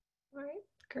 All right,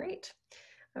 great.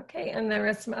 Okay, and there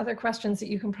are some other questions that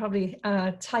you can probably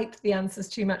type the answers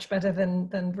to much better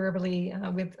than verbally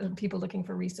with people looking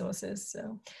for resources.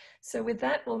 So with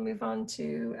that, we'll move on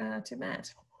to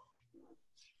Matt.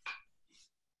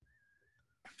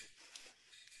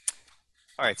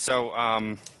 All right, so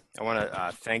I want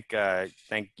to thank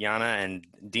Jana and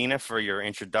Dina for your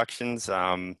introductions.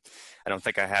 I don't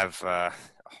think I have a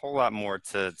whole lot more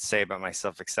to say about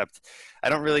myself, except I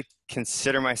don't really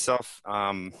consider myself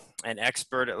an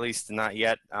expert, at least not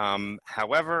yet.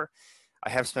 However, I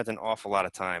have spent an awful lot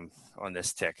of time on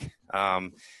this tick.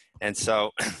 And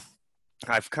so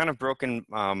I've kind of broken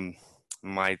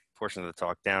my portion of the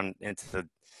talk down into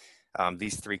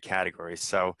these three categories.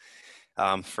 So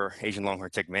for Asian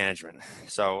Longhorned tick management.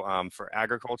 So for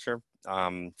agriculture,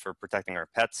 for protecting our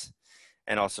pets,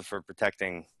 and also for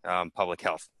protecting public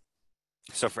health.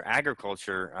 So for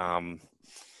agriculture,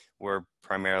 we're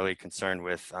primarily concerned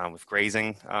with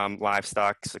grazing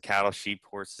livestock, so cattle, sheep,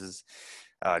 horses,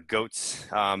 goats,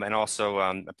 and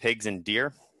also pigs and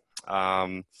deer.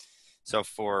 So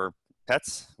for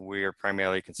pets. We are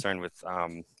primarily concerned with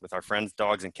our friends,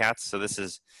 dogs and cats. So this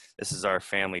is our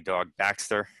family dog,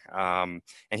 Baxter, and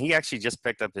he actually just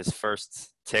picked up his first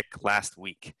tick last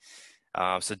week.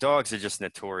 So dogs are just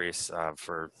notorious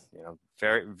for,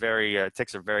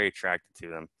 ticks are very attracted to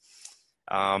them.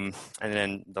 And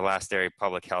then the last area,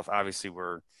 public health. Obviously,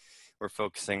 we're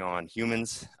focusing on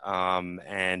humans,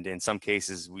 and in some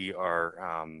cases, we're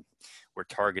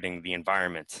targeting the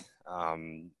environment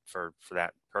for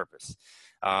that purpose.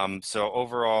 So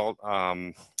overall,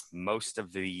 most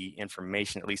of the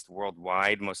information, at least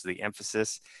worldwide, most of the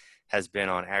emphasis has been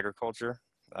on agriculture.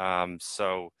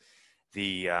 So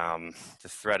the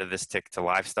threat of this tick to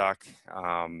livestock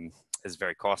is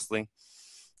very costly.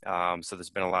 So there's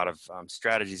been a lot of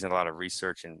strategies and a lot of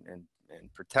research in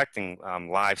protecting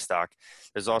livestock.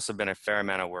 There's also been a fair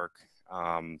amount of work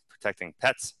protecting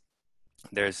pets.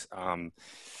 There's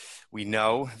we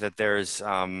know that there's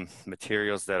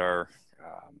materials that are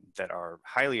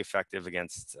highly effective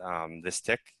against this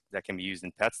tick that can be used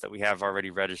in pets that we have already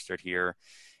registered here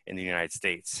in the United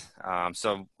States.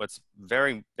 So what's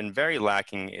been very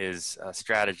lacking is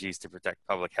strategies to protect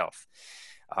public health.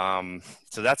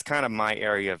 So that's kind of my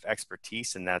area of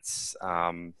expertise, and that's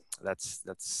the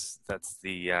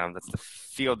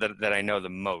field that I know the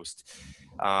most.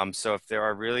 So if there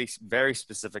are really very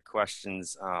specific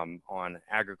questions on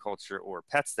agriculture or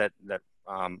pets that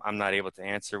I'm not able to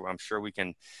answer, I'm sure we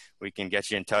can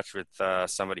get you in touch with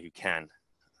somebody who can.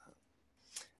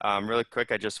 Really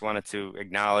quick, I just wanted to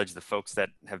acknowledge the folks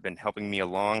that have been helping me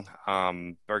along.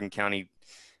 Bergen County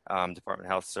Department of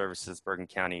Health Services, Bergen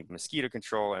County Mosquito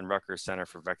Control, and Rutgers Center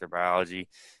for Vector Biology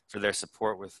for their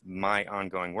support with my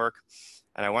ongoing work.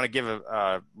 And I want to give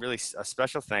a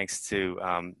special thanks to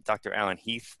Dr. Alan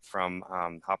Heath from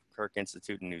Hopkirk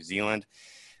Institute in New Zealand,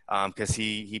 because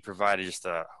he provided just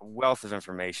a wealth of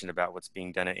information about what's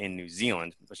being done in New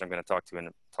Zealand, which I'm going to talk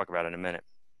about in a minute.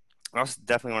 I also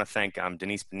definitely want to thank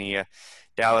Denise Bonilla,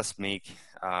 Dallas Meek,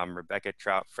 Rebecca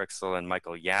Trout-Frixel, and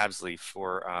Michael Yabsley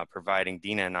for providing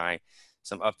Dina and I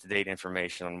some up-to-date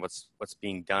information on what's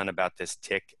being done about this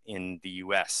tick in the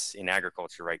U.S. in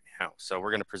agriculture right now. So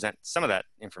we're going to present some of that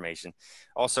information.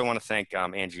 Also want to thank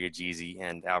Andrea Jeezy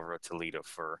and Alvaro Toledo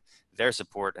for their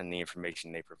support and the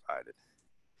information they provided.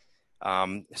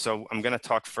 So I'm going to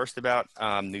talk first about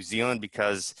New Zealand,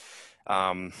 because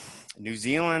New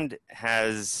Zealand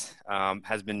has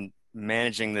been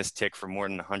managing this tick for more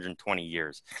than 120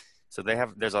 years. So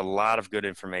there's a lot of good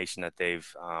information that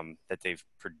they've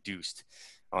produced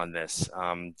on this.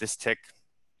 This tick,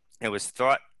 it was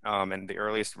thought, and the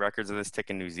earliest records of this tick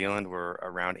in New Zealand were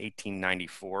around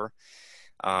 1894.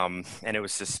 And it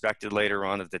was suspected later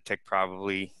on that the tick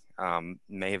probably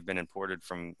may have been imported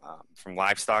from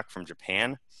livestock from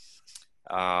Japan.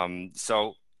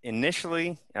 So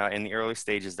initially, in the early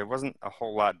stages, there wasn't a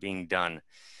whole lot being done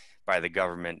by the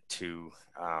government to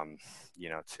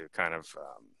kind of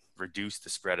reduce the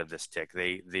spread of this tick.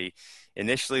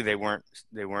 Initially they weren't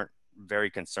very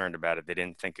concerned about it. They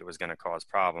didn't think it was going to cause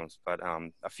problems. But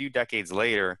a few decades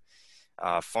later,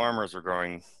 farmers were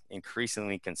growing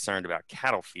increasingly concerned about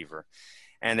cattle fever,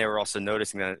 and they were also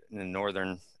noticing that in the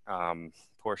northern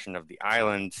portion of the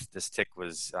island, this tick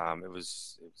was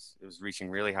reaching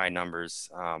really high numbers.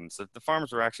 So the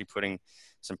farmers were actually putting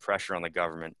some pressure on the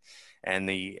government, and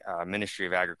the Ministry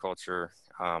of Agriculture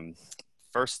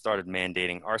first started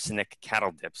mandating arsenic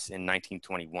cattle dips in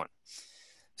 1921.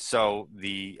 So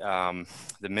the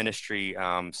ministry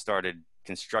started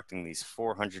constructing these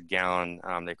 400-gallon,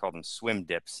 they called them swim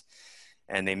dips,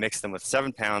 and they mixed them with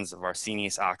 7 pounds of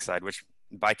arsenious oxide, which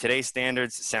by today's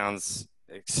standards sounds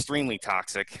extremely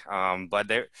toxic. But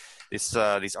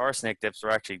these arsenic dips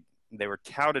they were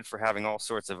touted for having all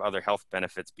sorts of other health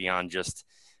benefits beyond just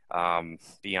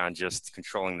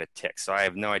controlling the tick. So I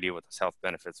have no idea what those health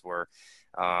benefits were,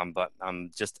 but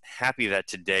I'm just happy that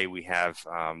today we have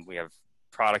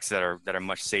products that are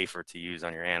much safer to use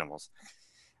on your animals.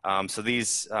 So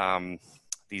these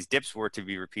dips were to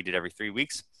be repeated every 3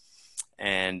 weeks,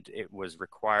 and it was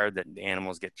required that the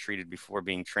animals get treated before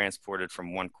being transported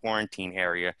from one quarantine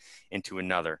area into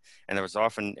another. And it was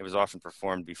often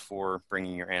performed before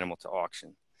bringing your animal to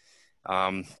auction.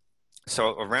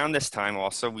 So around this time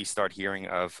also, we start hearing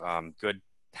of good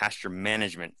pasture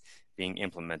management being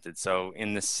implemented. So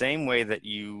in the same way that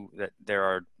there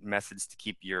are methods to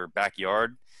keep your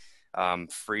backyard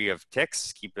free of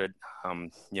ticks, keep it,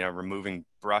 removing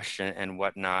brush and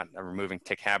whatnot, removing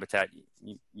tick habitat,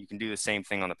 you can do the same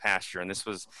thing on the pasture. And this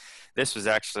was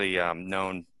actually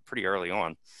known pretty early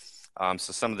on.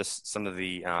 So some of the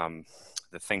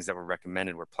things that were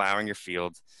recommended were plowing your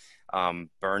fields,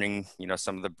 burning,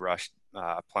 some of the brush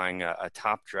applying a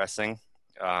top dressing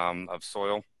of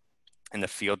soil in the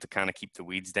field to kind of keep the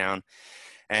weeds down.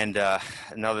 And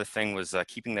another thing was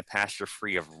keeping the pasture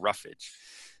free of roughage.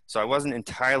 So I wasn't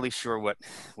entirely sure what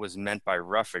was meant by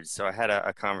roughage. So I had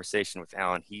a conversation with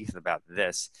Alan Heath about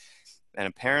this. And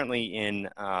apparently in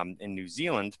New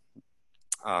Zealand,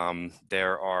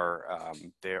 there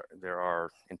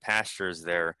are in pastures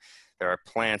there are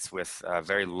plants with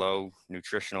very low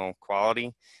nutritional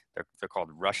quality. They're called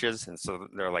rushes, and so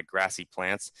they're like grassy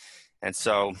plants. And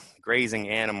so grazing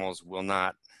animals will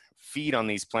not feed on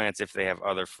these plants if they have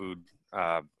other food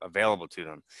available to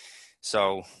them.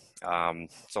 So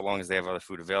so long as they have other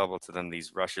food available to them,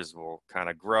 these rushes will kind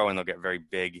of grow and they'll get very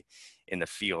big in the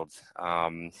field.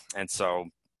 And so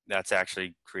that's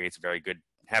actually creates very good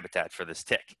habitat for this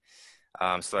tick.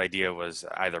 So the idea was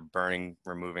either burning,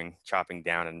 removing, chopping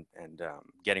down, and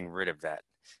getting rid of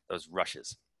those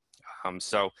rushes.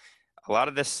 So a lot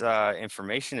of this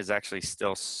information is actually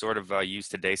still sort of used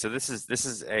today. So this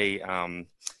is a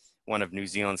one of New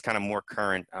Zealand's kind of more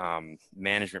current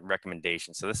management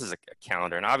recommendations. So this is a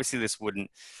calendar, and obviously this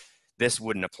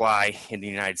wouldn't apply in the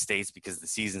United States because the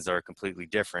seasons are completely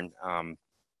different.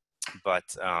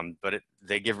 But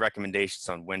they give recommendations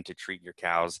on when to treat your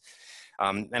cows,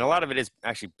 and a lot of it is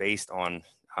actually based on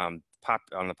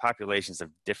the populations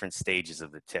of different stages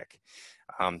of the tick.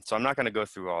 So I'm not going to go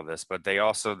through all this, but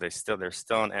there's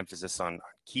still an emphasis on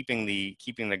keeping the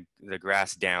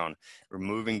grass down,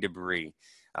 removing debris,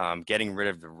 getting rid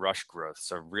of the rush growth.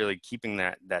 So really keeping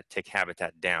that tick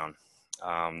habitat down,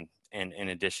 and in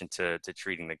addition to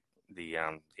treating the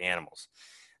animals.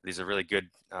 These are really good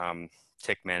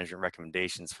tick management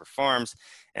recommendations for farms,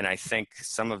 and I think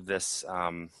some of this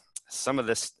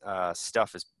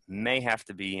stuff may have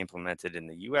to be implemented in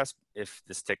the U.S. if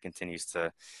this tick continues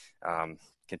to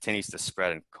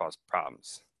spread and cause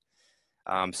problems.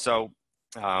 So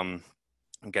I'm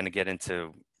going to get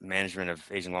into management of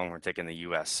Asian longhorn tick in the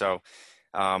U.S. So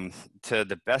to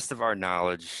the best of our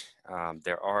knowledge,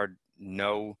 there are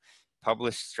no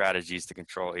published strategies to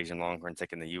control Asian longhorn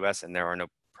tick in the U.S., and there are no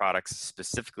products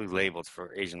specifically labeled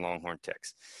for Asian longhorn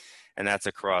ticks. And that's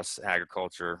across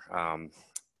agriculture,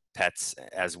 pets,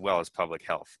 as well as public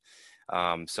health.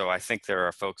 So I think there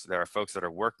are folks that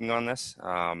are working on this,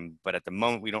 but at the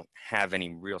moment we don't have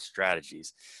any real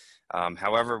strategies.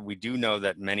 However, we do know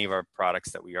that many of our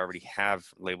products that we already have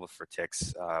labeled for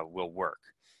ticks will work.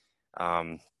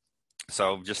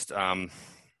 So just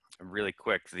really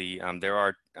quick, there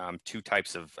are two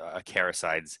types of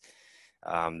acaricides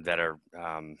that are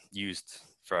used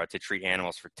to treat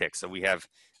animals for ticks. So we have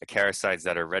acaricides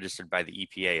that are registered by the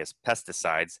EPA as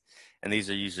pesticides, and these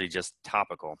are usually just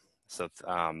topical. So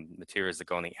materials that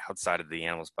go on the outside of the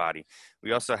animal's body.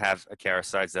 We also have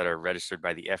acaricides that are registered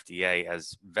by the FDA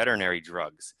as veterinary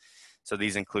drugs. So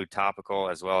these include topical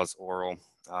as well as oral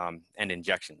and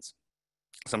injections.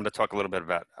 So I'm going to talk a little bit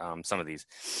about some of these.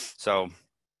 So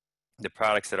the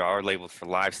products that are labeled for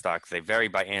livestock, they vary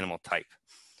by animal type.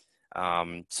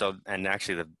 And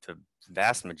actually the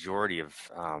vast majority of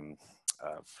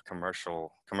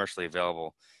commercially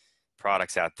available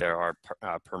products out there are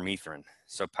permethrin,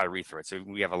 so pyrethroid. So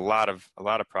we have a lot of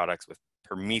products with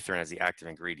permethrin as the active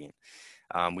ingredient.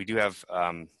 We do have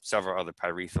several other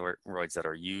pyrethroids that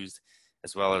are used,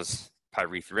 as well as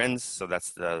pyrethrins. So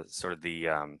that's the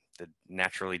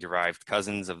naturally derived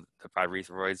cousins of the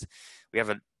pyrethroids. We have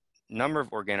a number of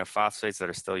organophosphates that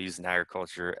are still used in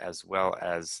agriculture, as well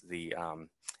as the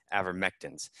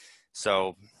avermectins.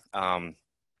 So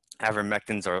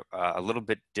avermectins are a little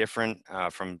bit different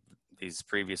from these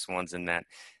previous ones in that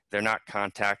they're not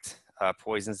contact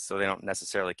poisons, so they don't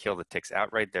necessarily kill the ticks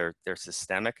outright. They're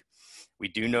systemic. We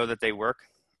do know that they work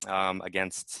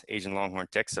against Asian longhorn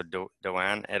ticks. So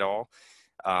Doan et al.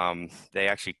 They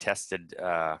actually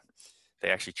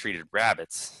treated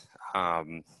rabbits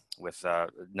with a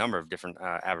number of different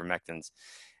avermectins,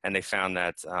 and they found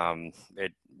that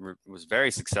it was very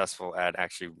successful at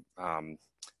actually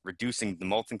reducing the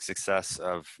molting success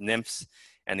of nymphs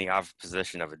and the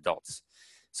oviposition of adults.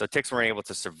 So ticks weren't able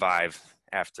to survive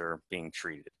after being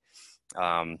treated.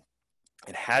 They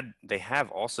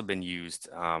have also been used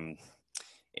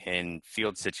in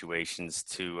field situations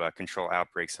to control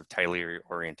outbreaks of Tyleria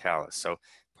orientalis. So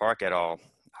Park et al.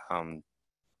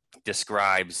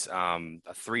 Describes a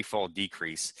threefold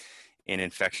decrease in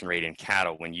infection rate in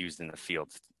cattle when used in the field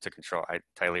to control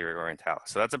Tyleria orientalis.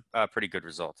 So that's a pretty good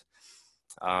result.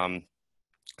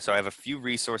 So I have a few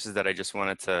resources that I just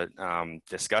wanted to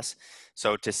discuss.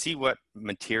 So to see what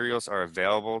materials are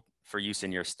available for use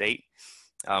in your state,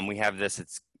 we have this.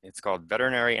 It's called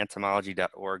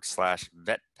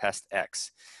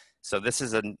veterinaryentomology.org/vetpestx. So this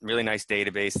is a really nice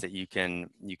database that you can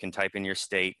type in your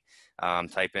state,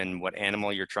 type in what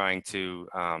animal you're trying to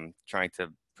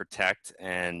protect,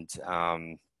 and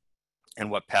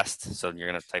what pest. So you're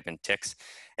going to type in ticks,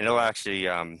 and it'll actually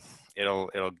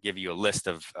it'll give you a list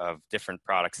of different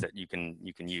products that you can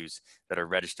use that are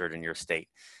registered in your state.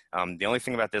 The only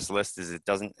thing about this list is it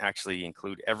doesn't actually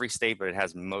include every state, but it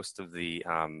has most of the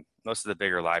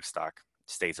bigger livestock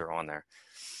states are on there.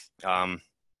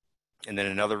 And then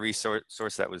another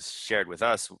resource that was shared with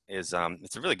us is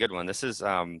it's a really good one. This is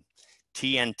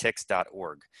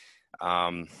tnticks.org.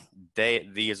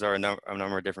 These are a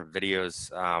number of different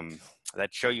videos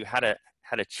that show you how to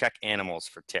check animals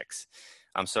for ticks.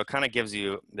 So it kind of gives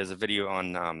you, there's a video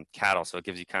on cattle, so it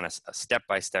gives you kind of a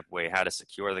step-by-step way how to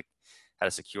secure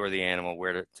the animal,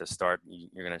 where to start.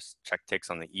 You're going to check ticks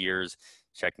on the ears,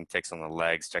 checking ticks on the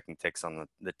legs, checking ticks on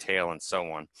the tail, and so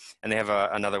on. And they have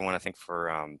another one, I think,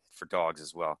 for dogs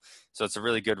as well. So it's a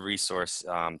really good resource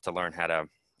to learn how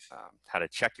to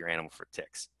check your animal for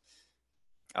ticks.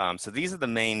 So these are the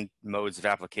main modes of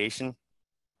application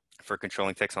for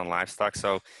controlling ticks on livestock.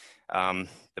 So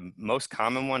the most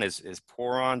common one is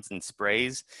pour-ons and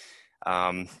sprays.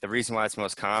 The reason why it's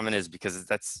most common is because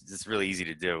it's really easy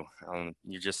to do.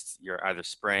 You're either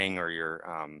spraying or you're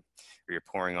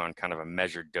pouring on kind of a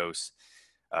measured dose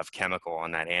of chemical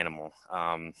on that animal,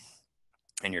 and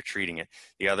you're treating it.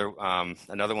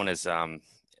 Another one is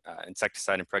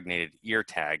insecticide impregnated ear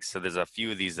tags. So there's a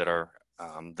few of these that are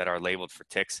labeled for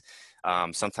ticks.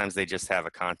 Sometimes they just have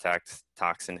a contact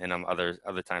toxin in them. Other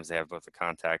times they have both a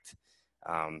contact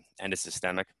and a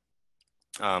systemic.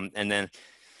 And then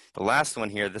the last one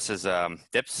here, this is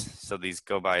dips. So these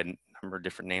go by a number of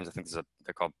different names. I think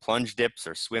they're called plunge dips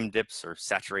or swim dips or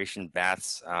saturation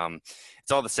baths.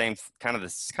 It's all the same, kind of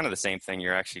the same thing.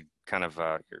 You're actually kind of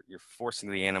you're forcing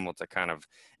the animal to kind of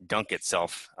dunk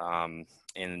itself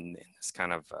in this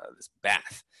kind of this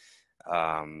bath,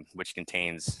 which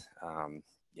contains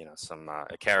some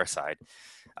acaricide.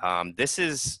 This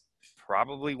is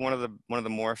probably one of the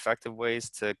more effective ways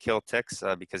to kill ticks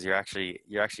because you're actually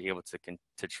able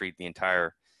to treat the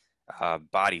entire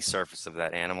body surface of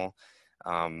that animal.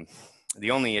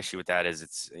 The only issue with that is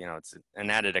it's an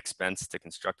added expense to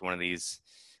construct one of these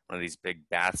big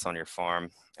baths on your farm,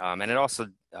 and it also,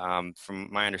 from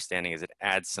my understanding, is it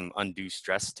adds some undue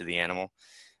stress to the animal.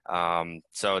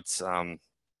 So it's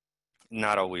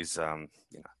not always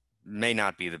may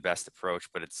not be the best approach,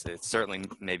 but it's certainly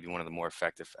maybe one of the more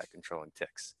effective at controlling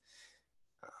ticks.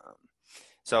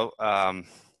 So a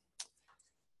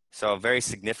very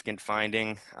significant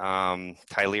finding,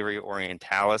 Tyleria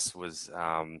orientalis was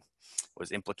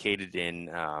implicated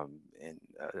in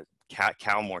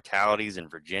cow mortalities in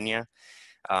Virginia.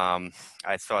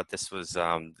 I thought this was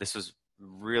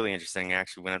really interesting.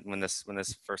 Actually, when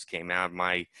this first came out,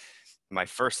 my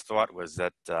first thought was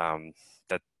that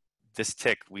this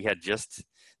tick we had just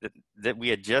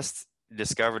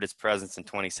discovered its presence in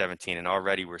 2017, and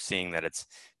already we're seeing that it's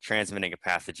transmitting a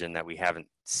pathogen that we haven't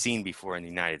seen before in the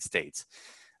United States.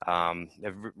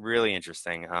 Really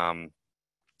interesting.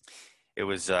 It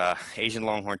was Asian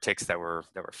longhorn ticks that were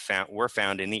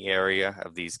found in the area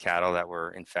of these cattle that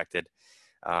were infected.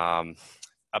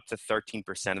 Up to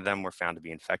 13% of them were found to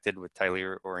be infected with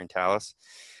Tyleria orientalis.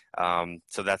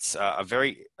 So that's a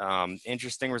very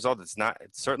interesting result. It's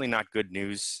certainly not good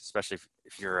news, especially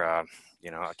if you're a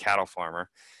cattle farmer.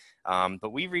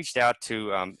 But we reached out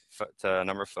to a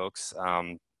number of folks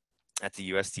at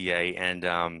the USDA,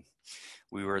 and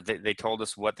they told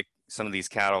us what some of these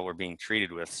cattle were being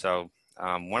treated with. So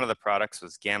one of the products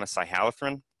was gamma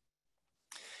cyhalothrin.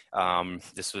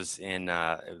 This was in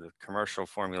the commercial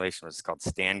formulation was called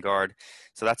StandGuard.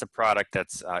 So that's a product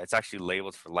that's it's actually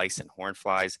labeled for lice and horn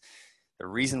flies. The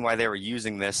reason why they were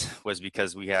using this was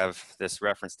because we have this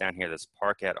reference down here, this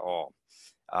Park et al.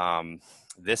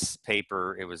 This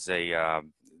paper, it was they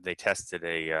tested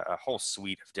a whole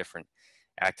suite of different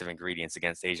active ingredients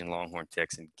against Asian longhorn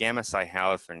ticks, and gamma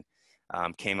cyhalothrin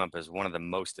came up as one of the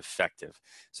most effective.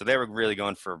 So they were really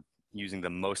going for using the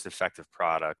most effective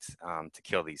product to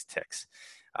kill these ticks.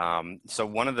 So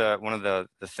one of the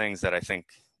things that I think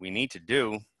we need to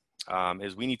do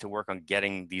is we need to work on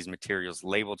getting these materials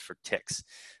labeled for ticks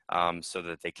so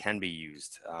that they can be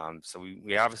used. So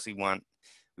we obviously want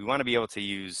to be able to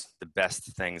use the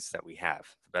best things that we have,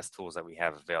 the best tools that we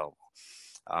have available.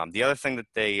 The other thing that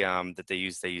they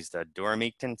used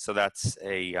duramectin. So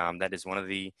that is one of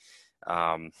the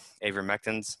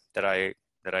avermectins that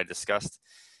I discussed.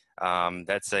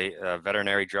 That's a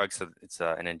veterinary drug, so it's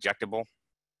an injectable.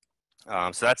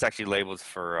 So that's actually labeled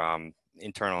for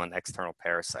internal and external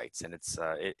parasites, and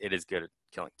it is good at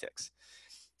killing ticks.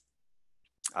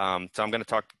 So I'm going to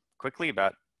talk quickly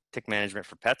about tick management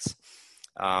for pets.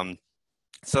 The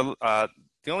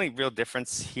only real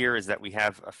difference here is that we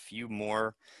have a few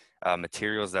more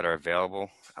materials that are available.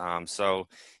 So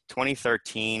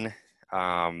 2013,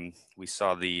 we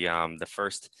saw the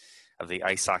first of the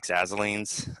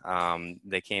isoxazolines.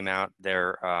 They came out. They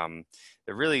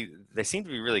seem to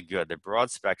be really good. They're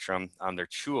broad spectrum. They're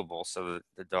chewable, so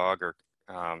the dog or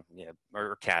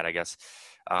cat, I guess,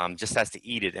 just has to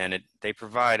eat it, and they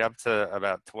provide up to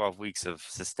about 12 weeks of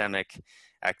systemic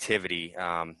activity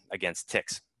against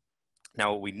ticks.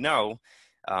 Now, what we know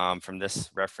from this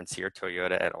reference here,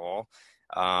 Toyota et al.,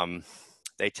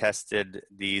 they tested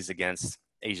these against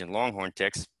Asian longhorn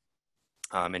ticks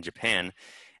in Japan,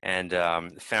 and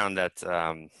found that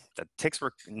that ticks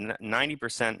were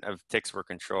 90% of ticks were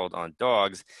controlled on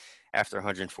dogs after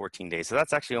 114 days. So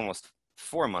that's actually almost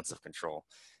 4 months of control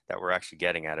that we're actually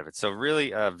getting out of it. So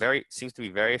really, seems to be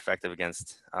very effective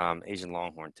against Asian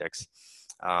longhorn ticks.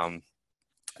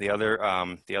 The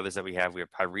others that we have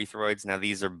pyrethroids. Now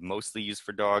these are mostly used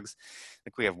for dogs. I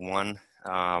think we have one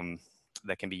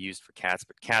that can be used for cats,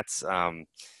 but cats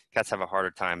have a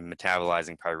harder time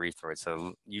metabolizing pyrethroids,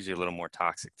 so usually a little more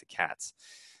toxic to cats.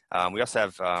 We also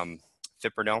have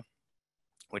fipronil,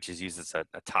 which is used as a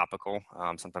topical.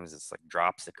 Sometimes it's like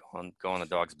drops that go on the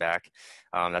dog's back.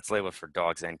 That's labeled for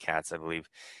dogs and cats, I believe.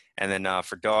 And then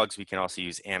for dogs, we can also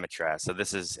use amitraz. So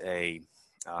this is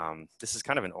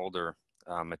kind of an older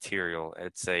material.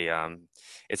 It's an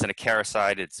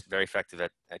acaricide. It's very effective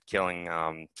at killing,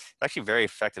 actually very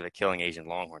effective at killing Asian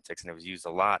longhorn ticks, and it was used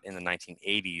a lot in the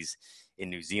 1980s in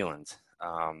New Zealand.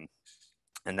 And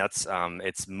that's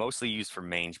it's mostly used for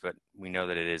mange, but we know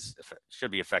that it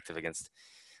should be effective against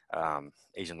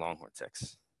Asian longhorn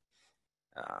ticks.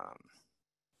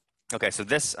 Okay, so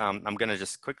this, I'm going to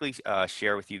just quickly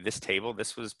share with you this table.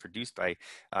 This was produced by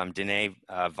Dina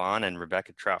Vaughn and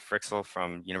Rebecca Trout-Frixell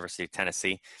from University of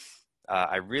Tennessee.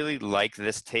 I really like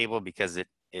this table because it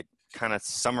kind of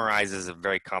summarizes a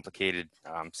very complicated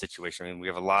situation. I mean, we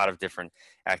have a lot of different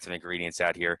active ingredients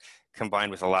out here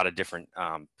combined with a lot of different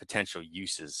potential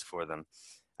uses for them.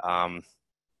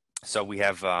 So we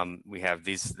have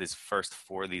these first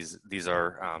four. These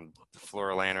are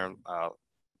fluorolaner,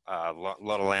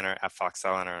 lotilaner,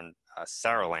 afoxolaner, and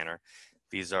sarolaner.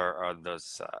 These are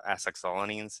those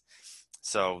asaxolanines.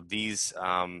 So these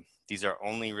are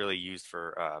only really used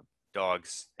for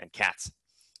dogs and cats.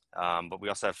 But we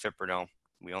also have fipronil.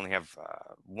 We only have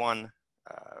one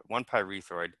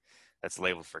pyrethroid that's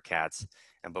labeled for cats,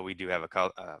 but we do have a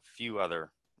few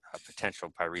other potential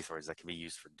pyrethroids that can be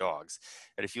used for dogs.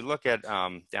 But if you look at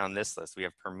down this list, we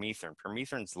have permethrin.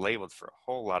 Permethrin's labeled for a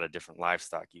whole lot of different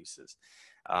livestock uses,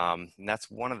 and that's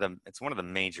it's one of the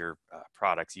major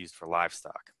products used for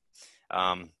livestock.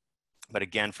 But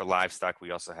again, for livestock,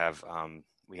 we also have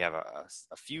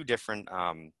a few different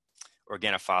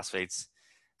organophosphates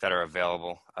that are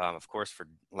available. Of course, for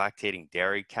lactating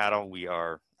dairy cattle, we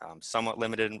are somewhat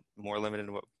limited, more limited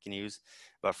in what we can use.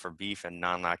 But for beef and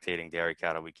non-lactating dairy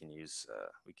cattle, we can use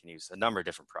a number of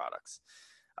different products.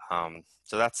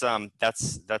 So that's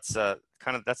the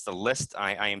list.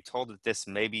 I am told that this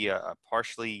may be a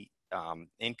partially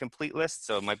incomplete list,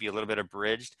 so it might be a little bit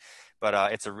abridged, but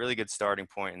it's a really good starting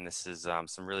point, and this is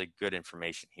some really good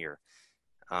information here.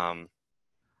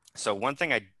 So one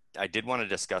thing I did want to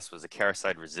discuss was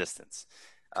acaricide resistance.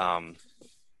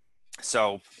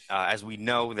 As we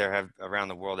know, around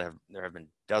the world there have been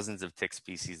dozens of tick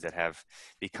species that have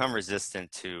become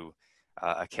resistant to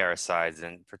acaricides,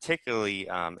 and particularly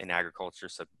in agriculture,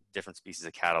 so different species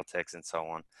of cattle ticks and so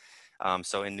on.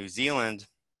 So in New Zealand,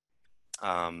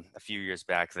 a few years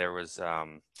back, there was,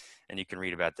 and you can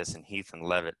read about this in Heath and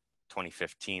Levitt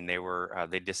 2015,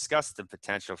 they discussed the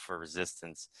potential for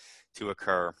resistance to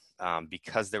occur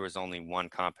because there was only one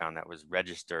compound that was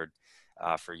registered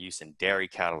for use in dairy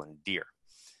cattle and deer.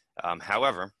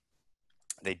 However,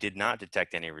 they did not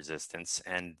detect any resistance,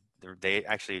 and they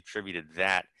actually attributed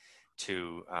that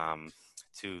to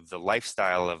the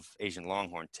lifestyle of Asian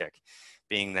longhorn tick,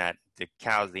 being that the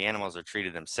animals are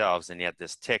treated themselves, and yet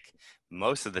this tick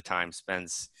most of the time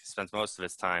spends most of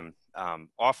its time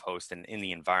off host and in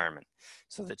the environment.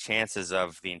 So the chances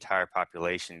of the entire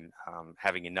population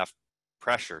having enough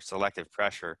pressure, selective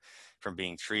pressure, from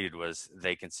being treated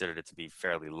they considered it to be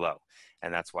fairly low,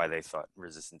 and that's why they thought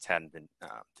resistance hadn't been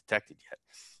detected yet.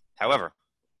 However,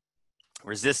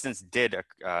 resistance did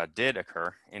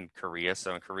occur in Korea.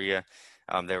 So in Korea,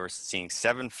 they were seeing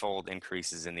 7-fold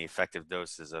increases in the effective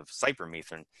doses of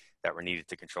cypermethrin that were needed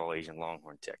to control Asian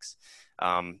longhorn ticks.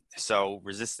 So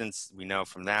resistance, we know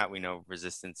from that, we know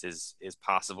resistance is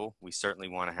possible. We certainly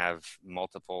want to have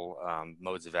multiple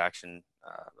modes of action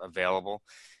available.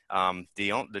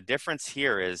 The difference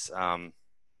here is, and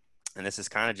this is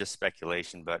kind of just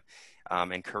speculation, but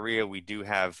in Korea, we do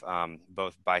have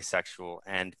both bisexual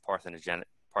and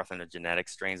parthenogenetic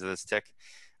strains of this tick.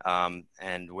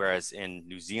 And whereas in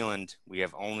New Zealand, we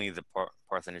have only the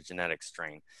parthenogenetic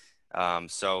strain.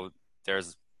 So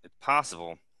it's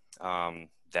possible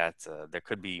that there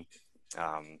could be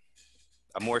a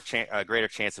greater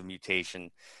chance of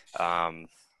mutation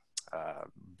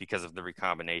because of the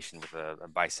recombination with a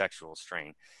bisexual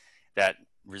strain. That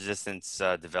resistance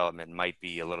development might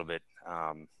be a little bit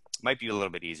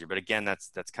easier. But again,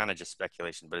 that's kind of just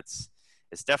speculation. But it's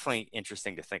definitely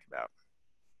interesting to think about.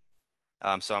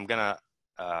 So I'm gonna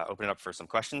open it up for some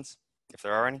questions, if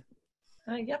there are any.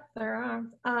 Yep, there are.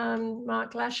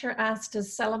 Mark Lasher asked,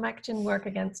 does selamectin work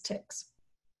against ticks?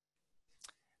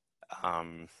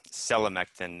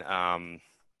 Selamectin,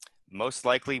 most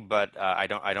likely, but I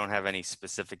don't have any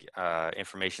specific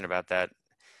information about that.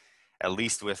 At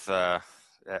least with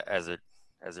as it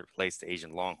relates to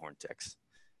Asian longhorn ticks.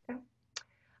 Okay.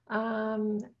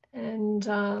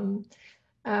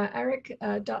 Eric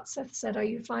Dotseth said, are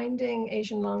you finding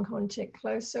Asian longhorn tick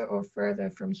closer or further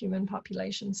from human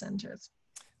population centers?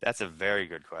 That's a very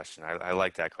good question. I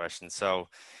like that question. So,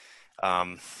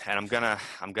 and I'm gonna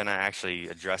actually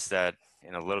address that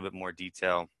in a little bit more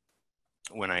detail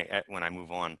when I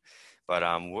move on. But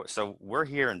so we're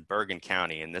here in Bergen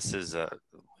County, and this is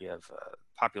we have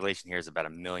population here is about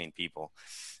 1 million people.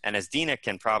 And as Dina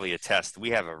can probably attest,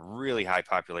 we have a really high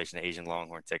population of Asian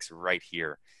longhorn ticks right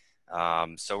here.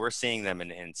 So we're seeing them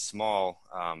in small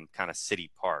kind of city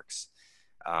parks.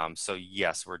 So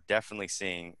yes, we're definitely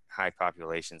seeing high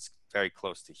populations very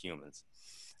close to humans.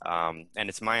 And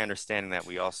it's my understanding that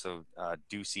we also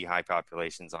do see high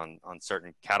populations on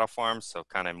certain cattle farms, so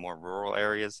kind of more rural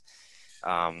areas.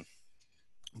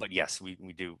 But yes, we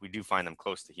do find them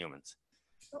close to humans.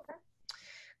 Okay,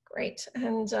 great.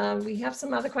 And we have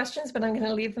some other questions, but I'm going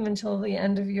to leave them until the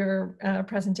end of your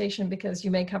presentation because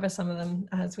you may cover some of them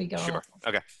as we go on. Sure.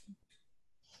 Okay.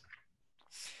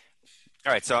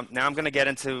 All right, so now I'm going to get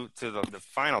into the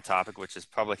final topic, which is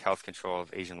public health control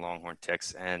of Asian longhorn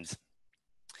ticks. And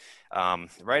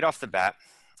right off the bat,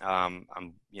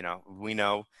 we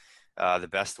know the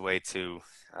best way to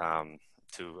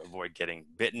avoid getting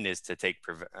bitten is to take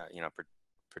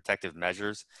protective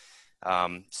measures.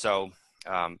 So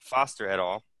Foster et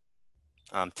al.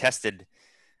 Tested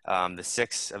the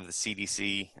 6 of the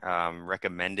CDC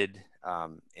recommended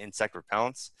insect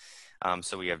repellents.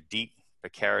 So we have DEET,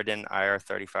 Bickerton,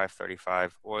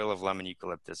 IR3535, oil of lemon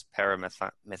eucalyptus,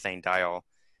 paramethanediol,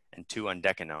 and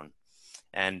 2-undecanone.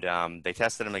 And they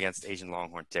tested them against Asian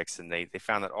longhorn ticks, and they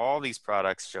found that all these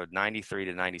products showed 93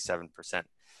 to 97%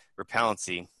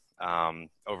 repellency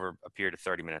over a period of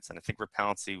 30 minutes. And I think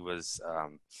repellency was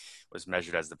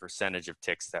measured as the percentage of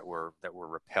ticks that were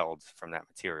repelled from that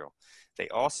material. They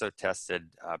also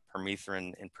tested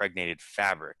permethrin impregnated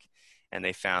fabric, and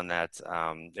they found that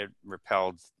it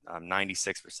repelled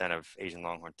 96% of Asian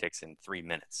longhorn ticks in 3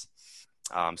 minutes.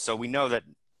 So we know that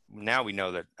now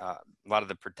a lot of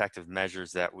the protective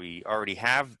measures that we already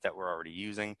have, that we're already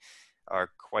using, are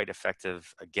quite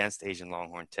effective against Asian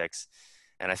longhorn ticks.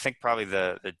 And I think probably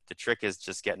the trick is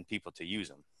just getting people to use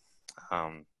them.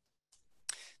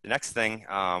 The next thing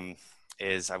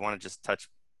is I want to just touch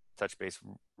base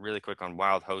really quick on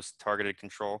wild host targeted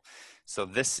control. So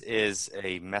this is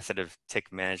a method of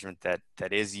tick management that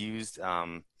is used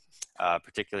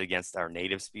particularly against our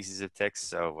native species of ticks,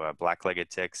 so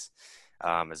black-legged ticks,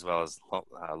 as well as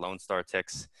Lone Star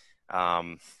ticks.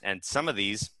 And some of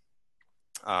these,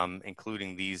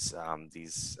 including these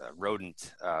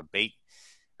rodent bait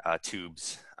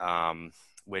tubes,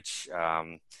 which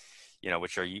are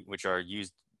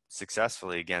used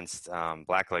successfully against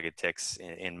black-legged ticks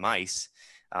in mice.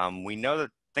 We know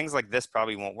that things like this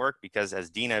probably won't work because, as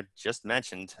Dina just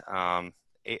mentioned,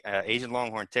 Asian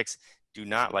longhorn ticks do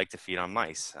not like to feed on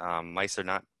mice. We're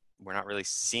not really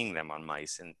seeing them on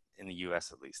mice in the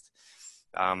U.S. at least.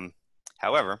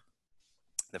 However,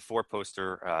 the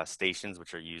 4-poster stations,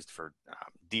 which are used for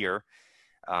deer,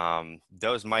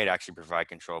 those might actually provide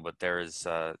control, but there is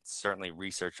certainly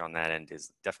research on that end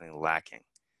is definitely lacking.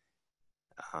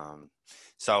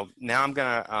 So now I'm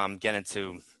gonna get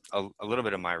into a little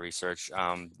bit of my research.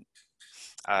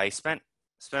 I spent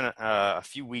a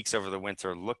few weeks over the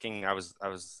winter looking. I was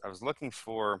looking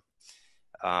for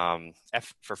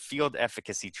for field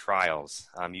efficacy trials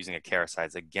using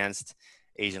acaricides against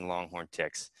Asian longhorn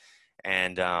ticks.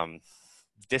 And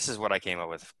this is what I came up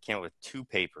with. Came up with 2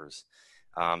 papers,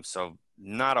 so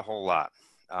not a whole lot.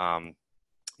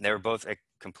 They were both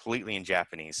completely in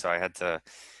Japanese, so I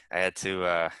had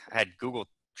Google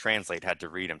Translate had to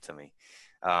read them to me.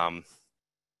 But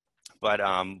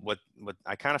what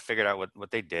I kind of figured out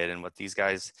what they did, and what these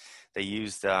guys, they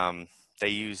used a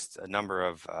number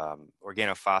of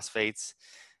organophosphates.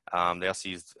 They also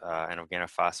used an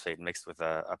organophosphate mixed with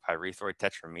a pyrethroid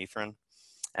tetramethrin,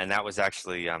 and that was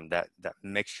actually that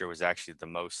mixture was actually the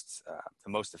most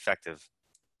effective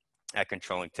at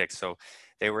controlling ticks. So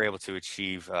they were able to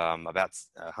achieve about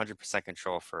 100%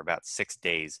 control for about 6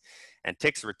 days, and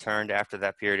ticks returned after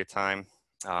that period of time.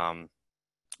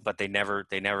 But they never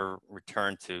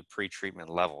returned to pre-treatment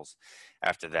levels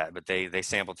after that. But they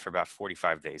sampled for about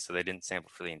 45 days, so they didn't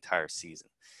sample for the entire season.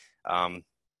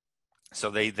 So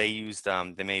they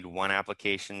made 1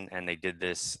 application, and they did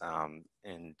this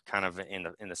in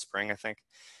the spring, I think.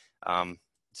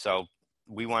 So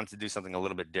we wanted to do something a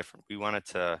little bit different. We wanted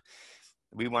to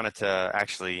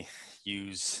actually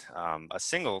use a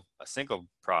single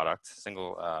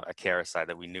acaricide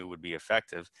that we knew would be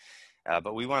effective.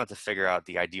 But we wanted to figure out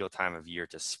the ideal time of year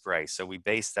to spray. So we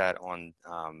based that on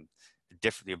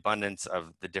the abundance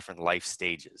of the different life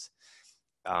stages.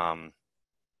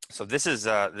 So this is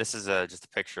just a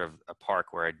picture of a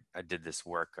park where I did this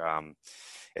work.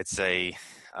 It's a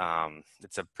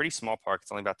pretty small park.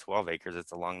 It's only about 12 acres.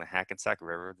 It's along the Hackensack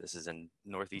River. This is in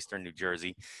Northeastern New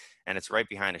Jersey, and it's right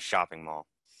behind a shopping mall.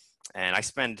 And I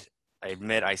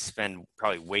admit I spend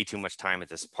probably way too much time at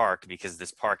this park, because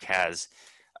this park has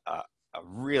a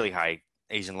really high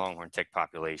Asian longhorn tick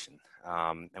population,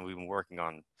 and we've been working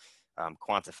on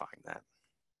quantifying that.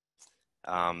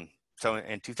 So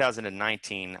in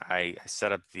 2019, I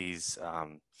set up these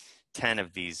 10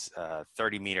 of these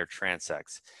 30-meter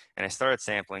transects, and I started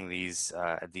sampling these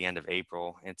at the end of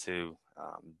April into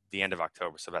the end of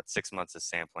October, so about 6 months of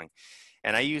sampling.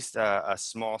 And I used a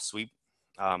small sweep.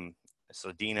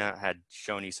 So Dina had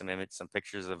shown you some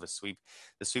pictures of a sweep.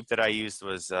 The sweep that I used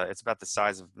was, it's about the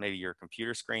size of maybe your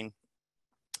computer screen.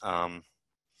 And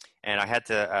I had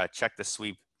to check the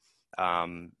sweep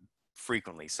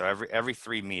frequently, so every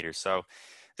 3 meters. So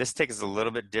this tick is a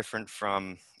little bit different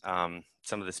from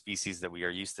some of the species that we are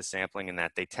used to sampling, in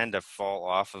that they tend to fall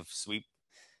off of sweeps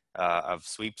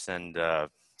and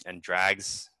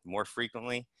drags more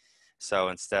frequently. So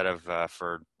instead of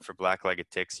for black-legged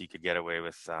ticks, you could get away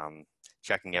with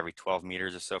checking every 12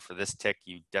 meters or so. For this tick,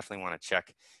 you definitely want to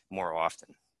check more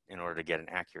often in order to get an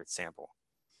accurate sample.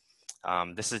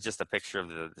 This is just a picture of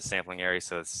the sampling area.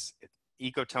 So it's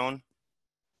ecotone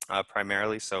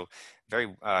primarily, so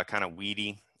very kind of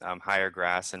weedy, higher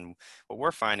grass. And what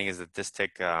we're finding is that this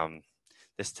tick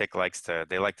likes to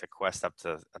quest up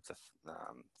to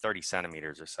 30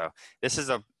 centimeters or so. This is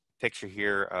a picture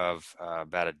here of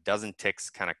about a dozen ticks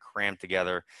kind of crammed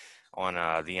together on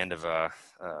the end of a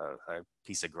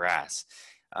piece of grass.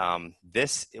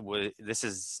 This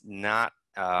is not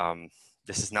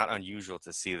unusual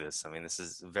to see this. I mean, this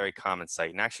is a very common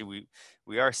sight, and actually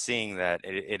we are seeing that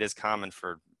it is common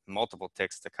for multiple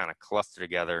ticks to kind of cluster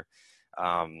together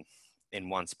in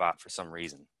one spot for some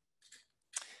reason.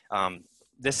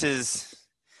 This is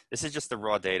just the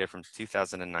raw data from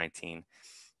 2019.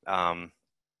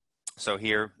 So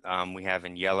here we have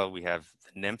in yellow, we have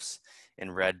the nymphs. In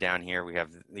red down here, we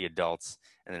have the adults,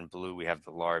 and in blue, we have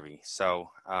the larvae. So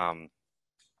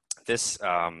this is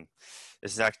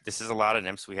a lot of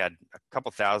nymphs. We had a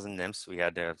couple thousand nymphs. We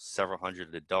had several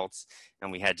hundred adults,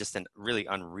 and we had just a really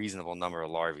unreasonable number of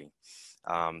larvae.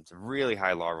 It's a really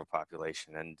high larval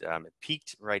population, and it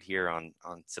peaked right here on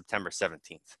September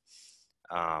 17th.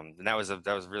 And that was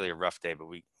really a rough day, but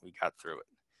we got through it.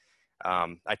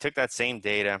 I took that same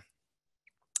data,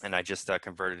 and I just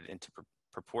converted it into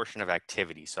proportion of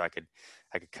activity, so I could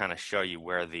kind of show you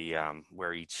where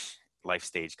where each life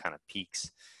stage kind of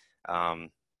peaks.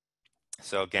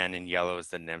 So again, in yellow is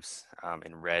the nymphs,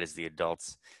 in red is the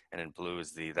adults, and in blue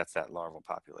is that larval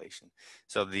population.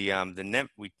 So the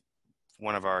nymph,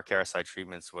 one of our acaricide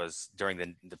treatments was during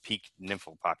the peak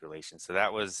nymphal population. So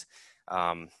that was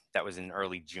in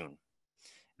early June.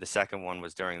 The second one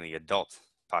was during the adult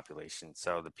population.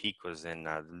 So the peak was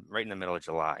right in the middle of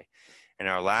July. And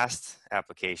our last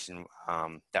application,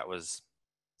 that was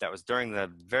during the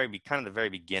very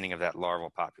beginning of that larval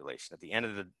population, at the end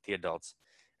of the adults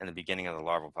and the beginning of the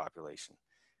larval population.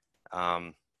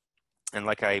 And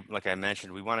like I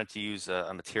mentioned, we wanted to use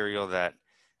a material that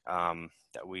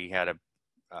we had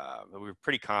we were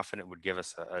pretty confident would give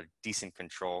us a decent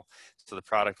control. So the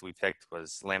product we picked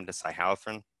was lambda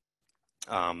cyhalothrin.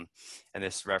 And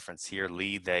this reference here,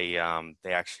 Lee, they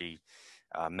actually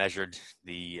measured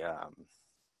the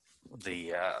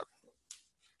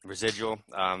residual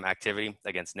activity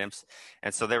against nymphs.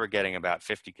 And so they were getting about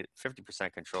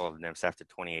 50% control of nymphs after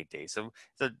 28 days. So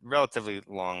it's a relatively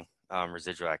long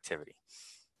residual activity.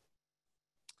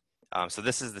 So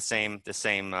this is the same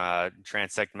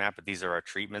transect map, but these are our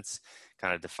treatments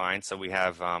kind of defined. So we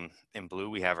have in blue,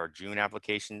 we have our June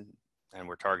application, and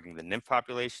we're targeting the nymph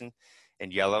population. In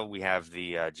yellow, we have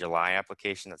the July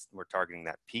application. We're targeting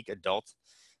that peak adult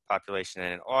population.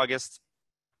 And in August,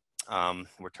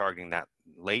 we're targeting that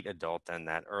late adult and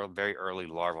that very early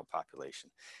larval population.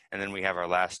 And then we have our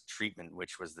last treatment,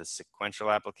 which was the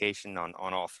sequential application on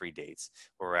all 3 dates,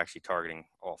 where we're actually targeting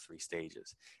all 3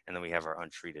 stages. And then we have our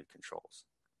untreated controls.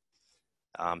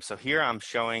 So here I'm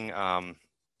showing, and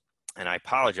I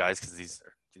apologize because these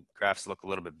graphs look a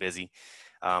little bit busy,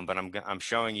 but I'm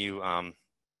showing you,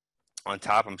 on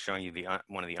top, I'm showing you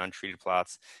one of the untreated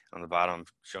plots. On the bottom, I'm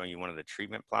showing you one of the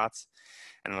treatment plots.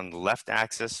 And on the left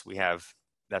axis,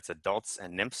 that's adults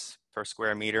and nymphs per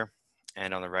square meter.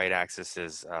 And on the right axis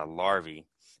is larvae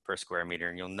per square meter.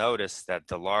 And you'll notice that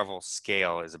the larval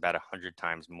scale is about 100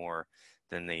 times more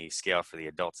than the scale for the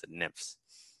adults and nymphs.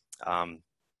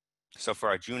 So for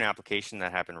our June application,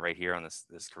 that happened right here on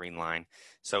this green line.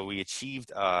 So we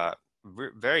achieved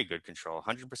very good control,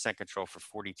 100% control for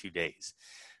 42 days.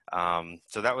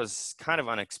 So that was kind of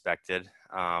unexpected.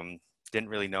 Didn't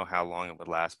really know how long it would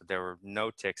last, but there were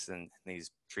no ticks in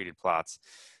these treated plots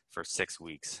for 6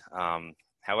 weeks.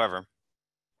 However,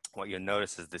 what you'll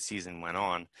notice as the season went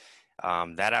on,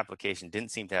 that application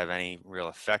didn't seem to have any real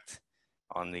effect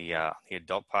on the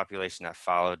adult population that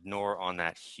followed, nor on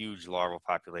that huge larval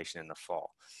population in the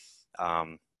fall.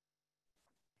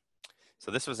 So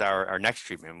this was our next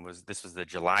treatment. This was the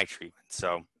July treatment.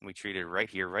 So we treated right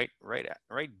here, right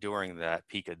during that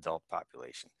peak adult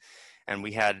population, and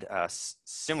we had a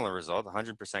similar result,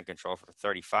 100% control for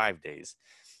 35 days.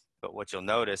 But what you'll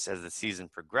notice as the season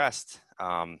progressed,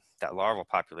 that larval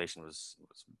population was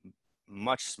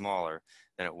much smaller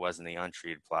than it was in the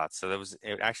untreated plots. So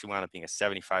it actually wound up being a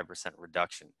 75%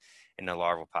 reduction in the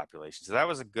larval population. So that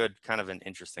was a good, kind of an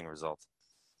interesting result.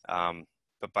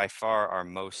 But by far our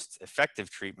most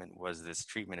effective treatment was this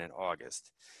treatment in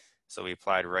August. So we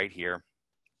applied right here,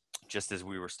 just as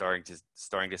we were starting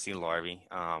to see larvae,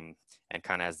 and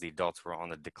kind of as the adults were on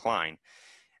the decline.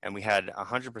 And we had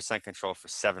 100% control for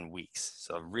 7 weeks.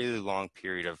 So a really long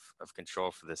period of control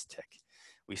for this tick.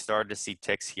 We started to see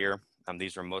ticks here.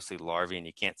 These were mostly larvae, and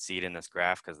you can't see it in this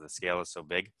graph because the scale is so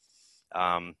big.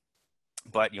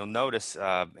 But you'll notice,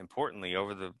 importantly,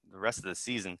 over the rest of the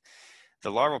season,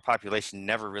 the larval population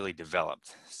never really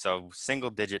developed. So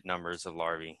single-digit numbers of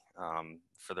larvae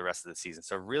for the rest of the season.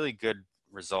 So really good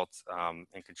results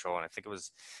in control. And I think it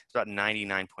was about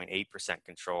 99.8%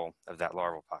 control of that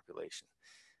larval population.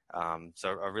 So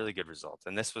a really good result.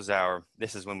 And this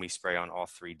is when we spray on all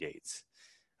 3 dates.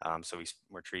 So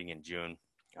we're treating in June,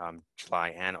 July,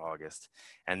 and August.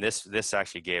 And this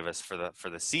actually gave us, for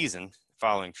the season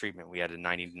following treatment, we had a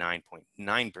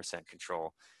 99.9%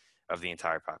 control of the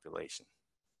entire population.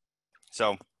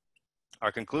 So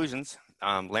our conclusions,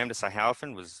 lambda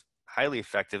cyhalothrin was highly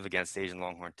effective against Asian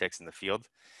longhorn ticks in the field.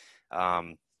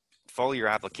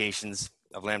 Foliar applications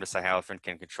of lambda cyhalothrin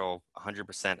can control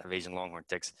 100% of Asian longhorn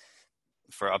ticks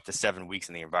for up to 7 weeks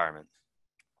in the environment.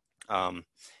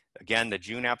 Again, the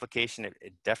June application,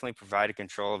 it definitely provided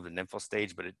control of the nymphal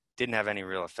stage, but it didn't have any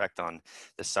real effect on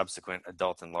the subsequent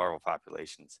adult and larval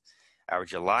populations. Our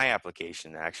July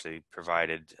application actually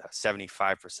provided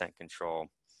 75% control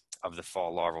of the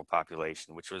fall larval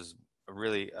population, which was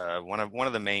really one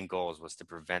of the main goals, was to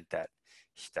prevent that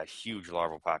huge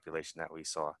larval population that we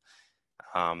saw.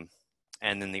 And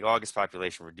then the August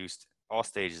population reduced all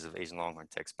stages of Asian longhorn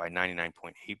ticks by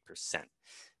 99.8%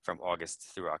 from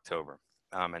August through October.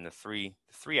 And the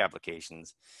three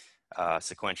applications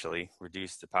sequentially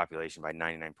reduced the population by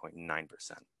 99.9%.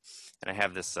 And I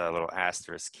have this little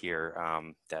asterisk here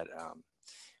that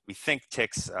we think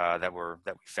ticks that we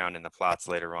found in the plots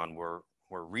later on were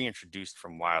reintroduced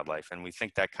from wildlife, and we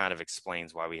think that kind of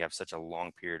explains why we have such a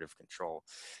long period of control,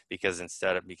 because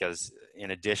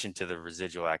in addition to the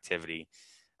residual activity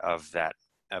of that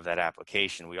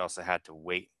application, we also had to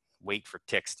wait for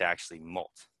ticks to actually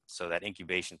molt. So that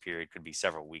incubation period could be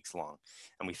several weeks long,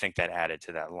 and we think that added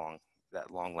to that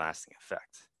long-lasting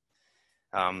effect.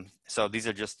 So these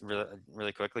are just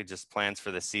really quickly just plans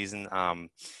for the season.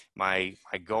 My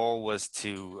goal was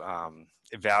to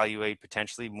evaluate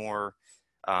potentially more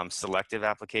selective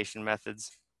application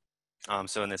methods.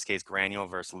 So in this case, granule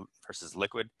versus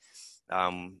liquid.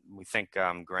 We think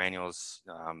granules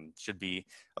should be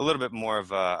a little bit more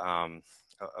of a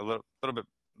little bit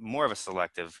more of a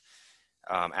selective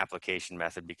application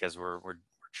method, because we're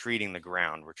treating the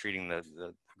ground. We're treating the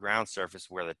ground surface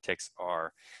where the ticks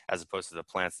are, as opposed to the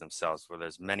plants themselves, where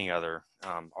there's many other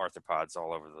arthropods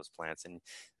all over those plants. And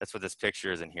that's what this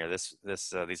picture is in here.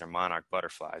 These are monarch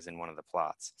butterflies in one of the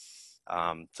plots.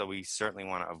 So we certainly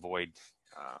want to avoid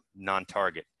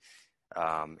non-target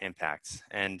impacts.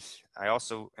 And I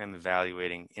also am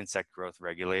evaluating insect growth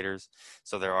regulators.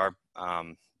 So there are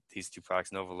these two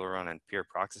products, Novaluron and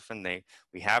pyriproxyfen.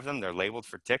 We have them. They're labeled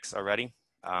for ticks already,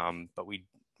 but we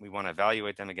want to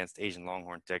evaluate them against Asian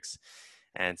longhorn ticks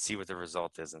and see what the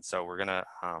result is. And so we're going to,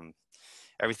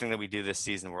 everything that we do this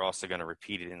season, we're also going to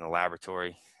repeat it in the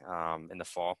laboratory in the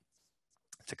fall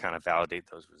to kind of validate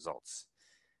those results.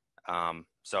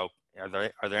 So are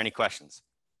there any questions?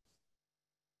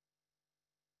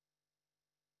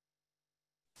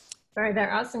 Sorry,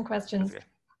 there are some questions. Okay.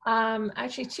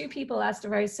 Actually, two people asked a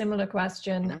very similar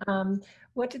question.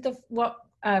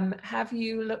 Mm-hmm. Have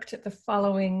you looked at the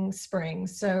following spring?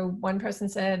 So one person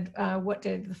said, what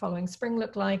did the following spring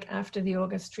look like after the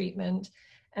August treatment?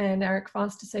 And Eric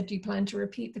Foster said, do you plan to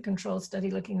repeat the control study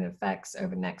looking at effects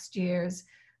over next year's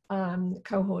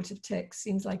cohort of ticks?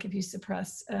 Seems like if you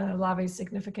suppress larvae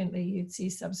significantly, you'd see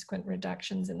subsequent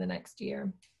reductions in the next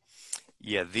year.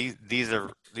 Yeah, these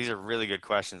are really good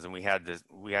questions, and we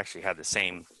actually had the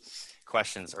same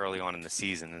questions early on in the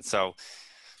season. And so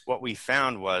what we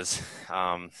found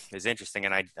is interesting,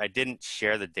 and I didn't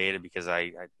share the data because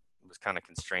I was kind of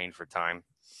constrained for time,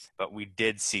 but we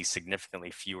did see significantly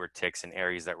fewer ticks in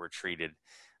areas that were treated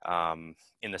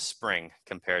in the spring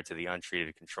compared to the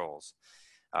untreated controls.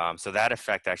 So that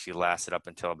effect actually lasted up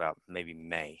until about maybe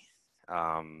May.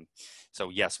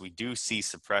 So yes, we do see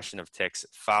suppression of ticks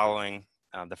following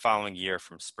the following year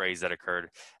from sprays that occurred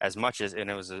as much as, and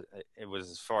it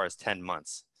was as far as 10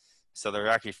 months. So there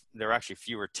were actually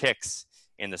fewer ticks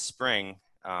in the spring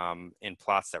in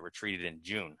plots that were treated in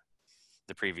June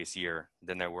the previous year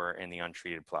than there were in the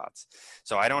untreated plots.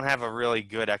 So I don't have a really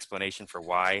good explanation for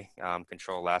why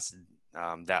control lasted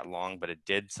that long, but it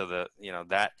did. So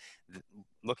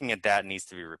looking at that needs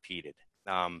to be repeated.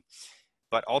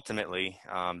 But ultimately,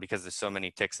 because there's so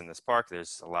many ticks in this park,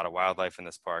 there's a lot of wildlife in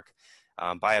this park,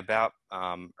 by about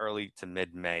early to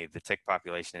mid-May, the tick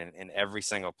population in every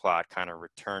single plot kind of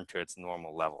returned to its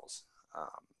normal levels.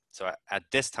 So at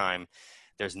this time,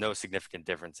 there's no significant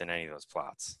difference in any of those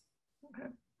plots. Okay,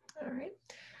 all right.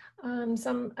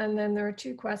 And then there are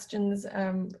two questions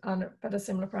on about a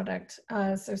similar product.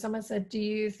 So someone said, do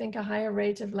you think a higher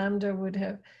rate of lambda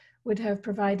would have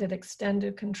provided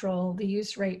extended control? The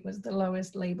use rate was the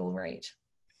lowest label rate.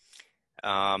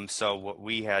 So what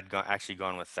we had actually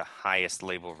gone with the highest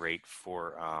label rate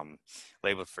for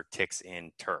labeled for ticks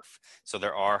in turf. So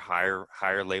there are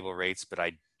higher label rates, but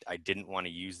I didn't want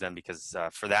to use them because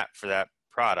for that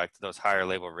product, those higher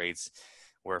label rates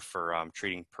were for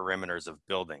treating perimeters of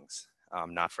buildings,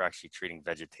 not for actually treating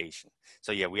vegetation.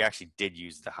 So yeah, we actually did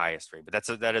use the highest rate, but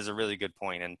that is a really good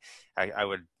point. And I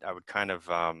would kind of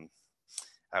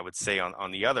I would say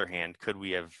on the other hand, could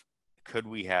we have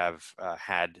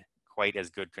had quite as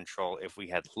good control if we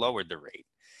had lowered the rate?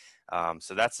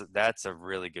 So that's a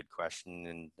really good question,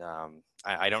 and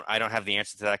I don't have the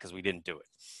answer to that because we didn't do it.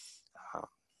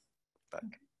 But.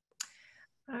 Okay.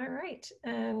 All right,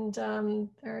 and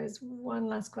there is one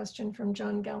last question from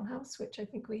John Gelhaus, which I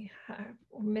think we have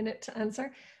a minute to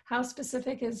answer. How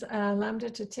specific is lambda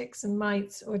to ticks and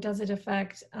mites, or does it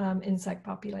affect insect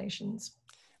populations?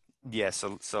 Yeah,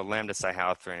 so lambda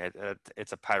cyhalothrin,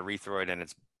 it's a pyrethroid, and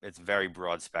it's very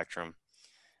broad spectrum.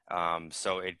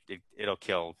 So it'll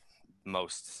kill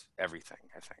most everything,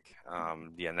 I think.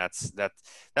 Yeah, and that's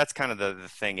kind of the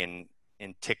thing in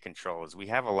tick control is we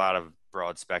have a lot of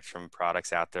broad spectrum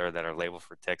products out there that are labeled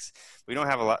for ticks. We don't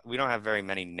have very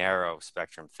many narrow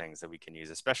spectrum things that we can use,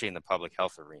 especially in the public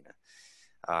health arena.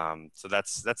 So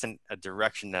that's a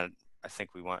direction that I think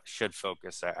should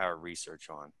focus our research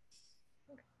on.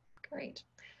 Great.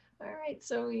 All right,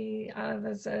 so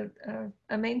there's a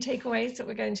main takeaways that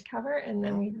we're going to cover, and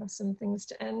then we have some things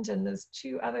to end, and there's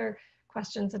two other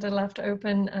questions that are left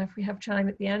open. If we have time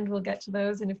at the end, we'll get to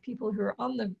those, and if people who are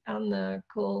on the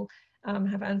call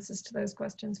have answers to those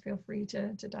questions, feel free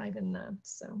to dive in there.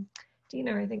 So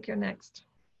Dina, I think you're next.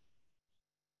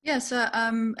 Yes,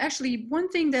 actually one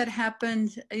thing that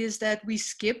happened is that we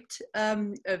skipped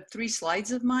 3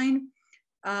 slides of mine.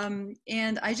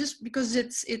 And I just, because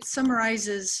it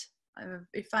summarizes,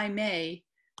 if I may,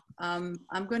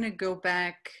 I'm going to go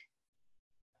back.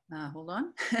 Hold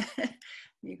on. Let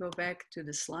me go back to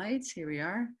the slides. Here we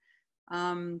are.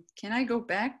 Can I go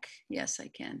back? Yes, I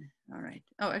can. All right.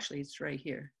 Oh, actually, it's right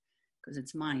here because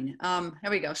it's mine. Here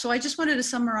we go. So I just wanted to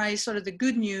summarize sort of the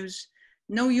good news.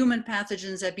 No human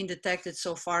pathogens have been detected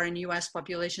so far in US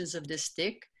populations of this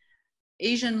tick.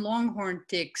 Asian longhorn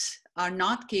ticks are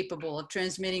not capable of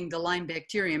transmitting the Lyme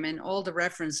bacterium, and all the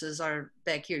references are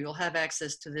back here. You'll have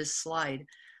access to this slide.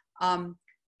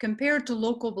 Compared to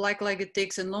local black-legged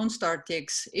ticks and Lone Star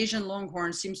ticks, Asian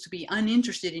longhorn seems to be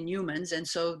uninterested in humans, and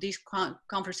so these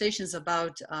conversations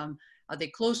about are they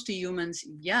close to humans?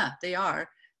 Yeah, they are.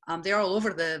 They're all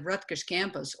over the Rutgers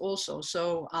campus also.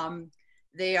 So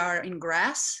they are in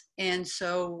grass, and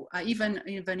so even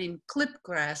in clipped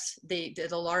grass, the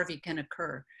larvae can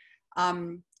occur.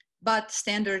 But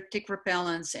standard tick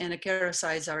repellents and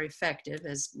acaricides are effective,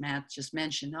 as Matt just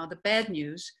mentioned. Now, the bad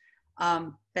news,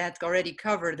 that already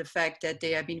covered the fact that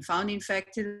they have been found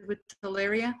infected with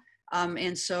malaria. And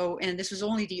this was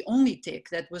only the only tick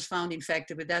that was found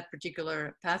infected with that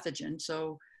particular pathogen.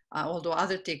 So although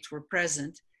other ticks were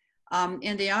present,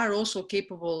 and they are also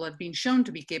capable of being shown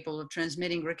to be capable of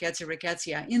transmitting Rickettsia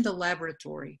rickettsii in the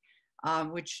laboratory,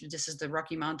 which this is the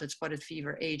Rocky Mountain spotted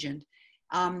fever agent.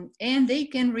 And they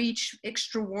can reach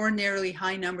extraordinarily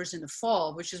high numbers in the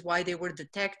fall, which is why they were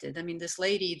detected. I mean, this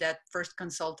lady that first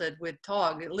consulted with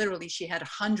TOG, literally she had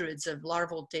hundreds of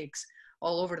larval ticks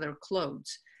all over their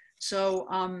clothes. So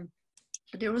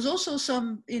there was also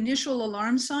some initial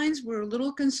alarm signs. We're a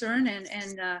little concerned,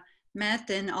 and Matt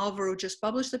and Alvaro just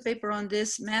published a paper on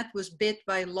this. Matt was bit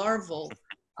by larval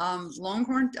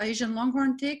Asian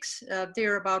longhorn ticks.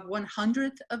 They're about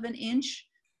 1/100th of an inch,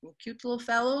 cute little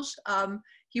fellows.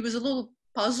 He was a little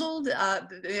puzzled,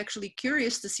 actually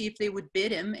curious to see if they would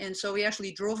bit him. And so he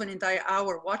actually drove an entire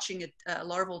hour watching a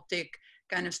larval tick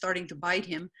kind of starting to bite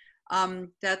him.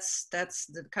 That's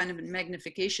the kind of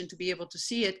magnification to be able to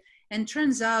see it. And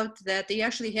turns out that they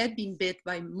actually had been bit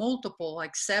by multiple,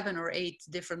 like 7 or 8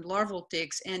 different larval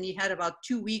ticks. And he had about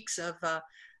 2 weeks of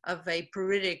a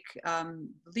pruritic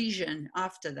lesion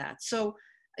after that. So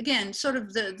again, sort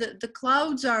of the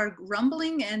clouds are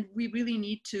rumbling, and we really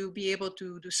need to be able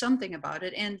to do something about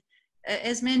it. And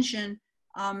as mentioned,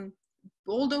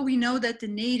 although we know that the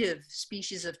native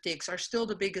species of ticks are still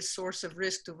the biggest source of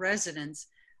risk to residents,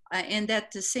 and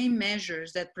that the same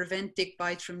measures that prevent tick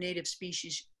bites from native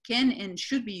species can and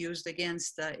should be used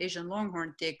against Asian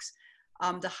longhorn ticks,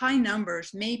 the high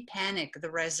numbers may panic the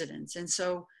residents. And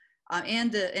so,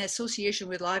 and the association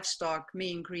with livestock may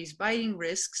increase biting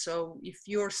risk. So if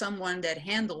you're someone that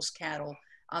handles cattle,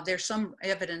 there's some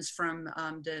evidence from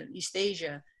the East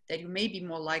Asia that you may be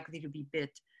more likely to be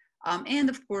bit. And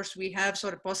of course, we have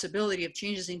sort of possibility of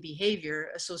changes in behavior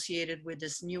associated with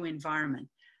this new environment,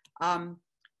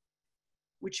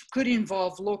 which could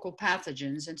involve local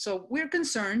pathogens. And so we're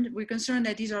concerned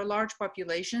that these are large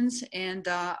populations, and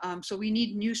so we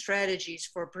need new strategies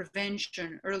for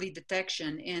prevention, early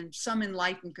detection, and some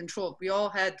enlightened control. We all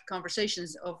had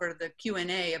conversations over the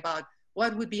Q&A about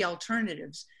what would be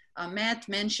alternatives. Matt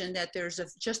mentioned that there's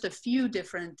just a few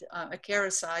different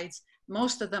acaricides.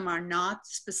 Most of them are not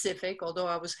specific, although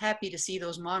I was happy to see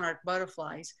those monarch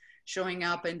butterflies showing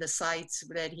up in the sites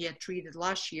that he had treated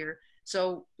last year.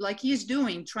 So like he's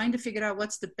doing, trying to figure out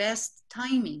what's the best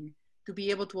timing to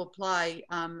be able to apply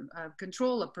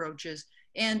control approaches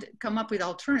and come up with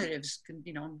alternatives,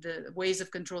 you know, the ways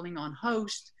of controlling on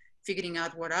host, figuring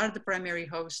out what are the primary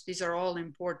hosts. These are all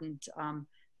important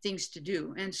things to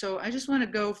do. And so I just want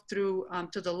to go through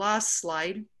to the last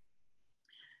slide.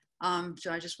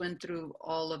 So I just went through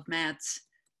all of Matt's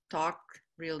talk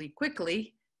really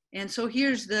quickly. And so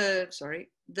here's the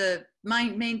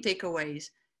main takeaways.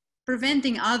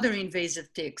 Preventing other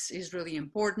invasive ticks is really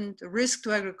important. The risk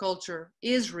to agriculture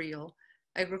is real.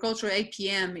 Agricultural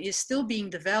IPM is still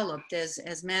being developed,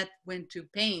 as Matt went to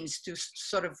pains to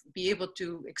sort of be able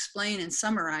to explain and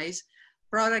summarize.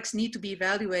 Products need to be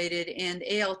evaluated, and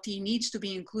ALT needs to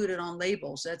be included on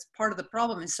labels. That's part of the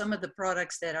problem, and some of the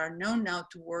products that are known now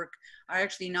to work are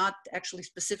actually not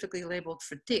specifically labeled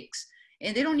for ticks.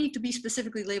 And they don't need to be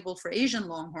specifically labeled for Asian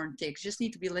longhorn ticks, just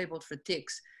need to be labeled for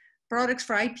ticks. Products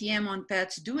for IPM on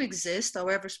pets do exist.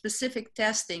 However, specific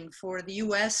testing for the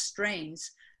US strains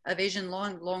of Asian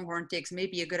longhorn ticks may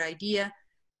be a good idea.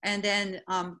 And then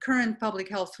current public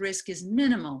health risk is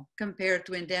minimal compared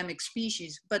to endemic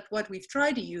species. But what we've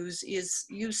tried to use is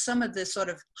use some of the sort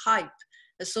of hype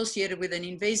associated with an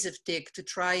invasive tick to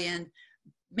try and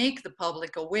make the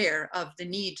public aware of the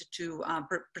need to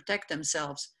protect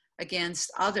themselves against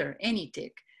any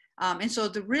tick. And so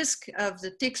the risk of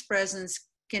the tick's presence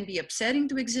can be upsetting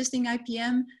to existing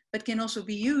IPM, but can also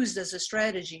be used as a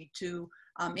strategy to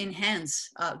enhance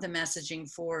the messaging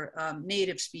for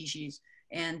native species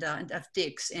and of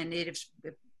ticks and native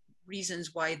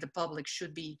reasons why the public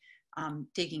should be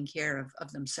taking care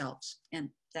of themselves. And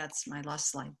that's my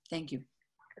last slide. Thank you.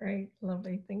 Great,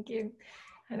 lovely, thank you.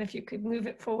 And if you could move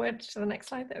it forward to the next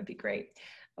slide, that would be great.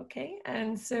 Okay,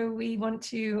 and so we want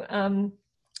to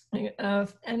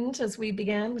end as we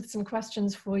began with some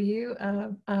questions for you,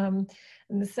 and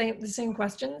the same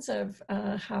questions of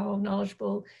how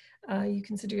knowledgeable you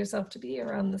consider yourself to be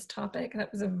around this topic.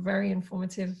 That was a very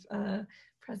informative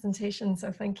presentation,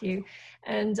 so thank you.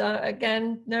 And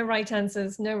again, no right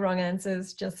answers, no wrong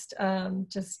answers, just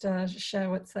share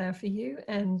what's there for you,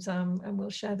 and we'll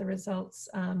share the results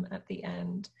at the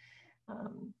end.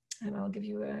 And I'll give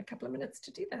you a couple of minutes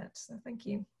to do that, so thank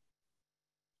you.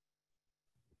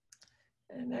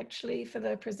 And actually, for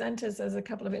the presenters, there's a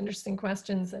couple of interesting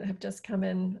questions that have just come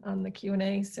in on the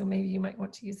Q&A, so maybe you might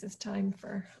want to use this time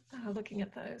for looking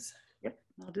at those. Yep,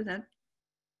 I'll do that.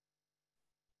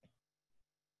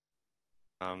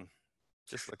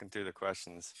 Just looking through the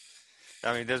questions.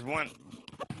 I mean, there's one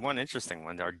interesting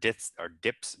one. Are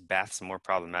dips baths more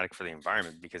problematic for the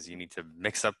environment because you need to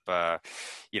mix up,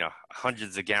 you know,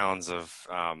 hundreds of gallons of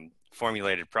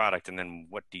formulated product, and then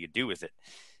what do you do with it?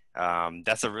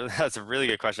 That's a really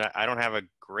good question. I don't have a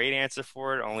great answer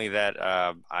for it. Only that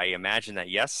I imagine that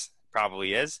yes,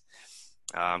 probably is,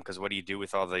 because what do you do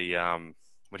with all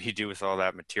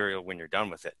that material when you're done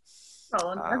with it? Well,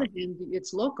 on the other hand,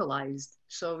 it's localized,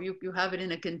 so you have it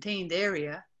in a contained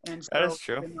area, and so that is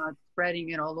true. you're not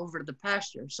spreading it all over the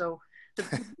pasture. So the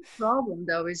problem,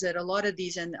 though, is that a lot of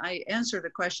these, and I answered the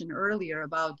question earlier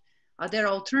about, are there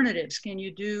alternatives? Can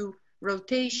you do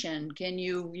rotation? Can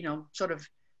you, you know, sort of,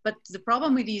 but the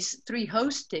problem with these 3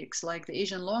 host ticks, like the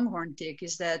Asian longhorn tick,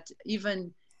 is that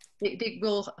even they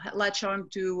will latch on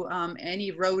to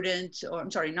any rodent, or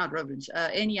I'm sorry, not rodents,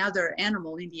 any other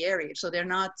animal in the area. So they're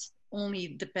not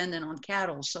only dependent on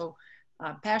cattle. So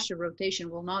pasture rotation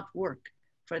will not work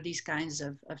for these kinds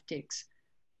of ticks,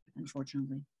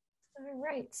 unfortunately. All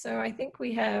right, so I think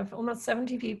we have almost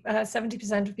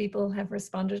 70% of people have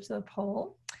responded to the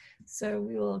poll. So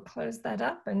we will close that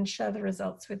up and share the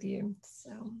results with you.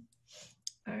 So,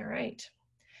 all right.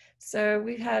 So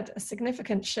we've had a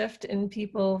significant shift in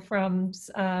people from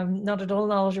not at all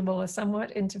knowledgeable or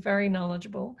somewhat into very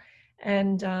knowledgeable.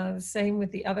 And same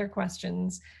with the other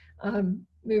questions,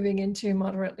 moving into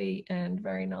moderately and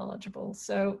very knowledgeable.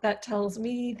 So that tells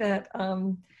me that,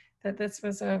 that this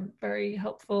was a very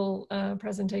helpful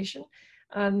presentation.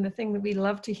 The thing that we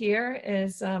love to hear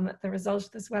is the result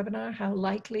of this webinar. How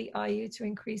likely are you to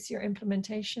increase your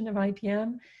implementation of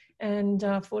IPM? And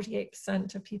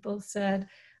 48% of people said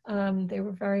they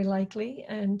were very likely,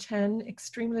 and 10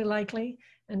 extremely likely,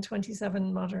 and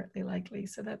 27 moderately likely.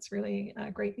 So that's really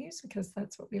great news, because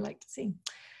that's what we like to see.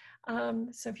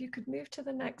 So if you could move to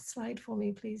the next slide for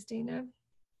me, please, Dina.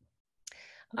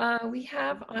 We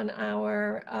have on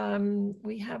our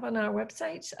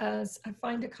website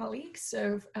Find a Colleague.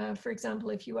 So, for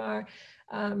example, if you are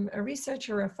a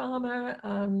researcher or a farmer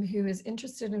who is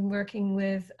interested in working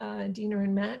with Dina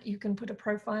and Matt, you can put a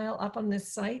profile up on this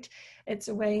site. It's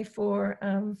a way for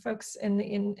folks in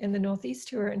the Northeast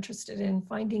who are interested in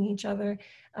finding each other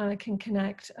can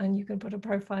connect, and you can put a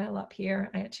profile up here.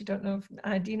 I actually don't know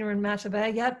if Dina and Matt are there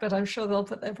yet, but I'm sure they'll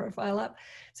put their profile up.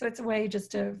 So it's a way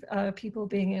just of people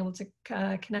being able to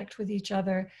connect with each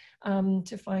other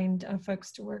to find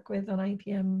folks to work with on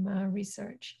IPM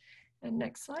research. And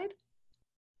next slide.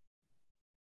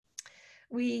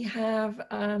 We have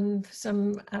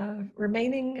some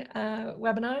remaining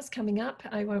webinars coming up.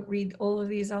 I won't read all of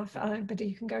these off, but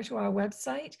you can go to our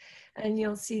website and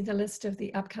you'll see the list of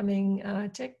the upcoming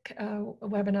TIC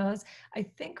webinars. I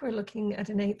think we're looking at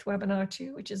an 8th webinar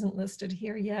too, which isn't listed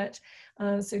here yet.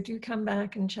 So do come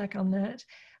back and check on that.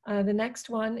 The next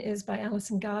one is by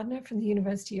Alison Gardner from the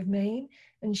University of Maine,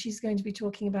 and she's going to be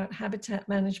talking about habitat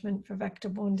management for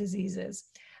vector-borne diseases.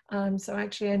 So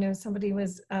actually, I know somebody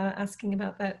was asking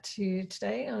about that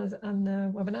today on the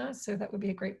webinar, so that would be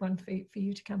a great one for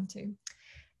you to come to.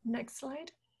 Next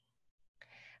slide.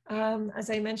 As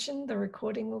I mentioned, the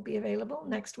recording will be available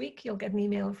next week. You'll get an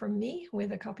email from me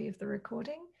with a copy of the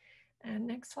recording. And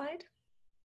next slide.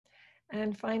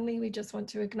 And finally, we just want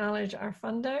to acknowledge our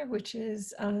funder, which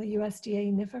is the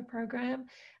USDA NIFA program.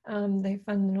 They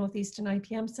fund the Northeastern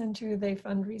IPM Center. They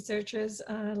fund researchers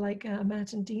like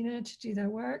Matt and Dina to do their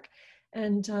work.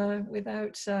 And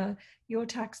without your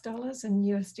tax dollars and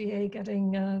USDA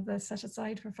getting the set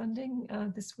aside for funding,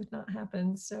 this would not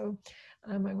happen. So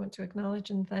I want to acknowledge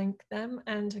and thank them,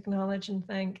 and acknowledge and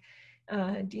thank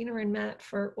Dina and Matt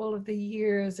for all of the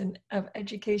years of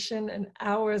education and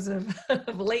hours of,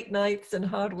 of late nights and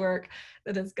hard work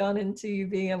that has gone into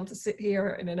being able to sit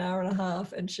here in an hour and a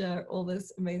half and share all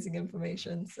this amazing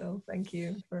information. So thank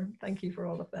you for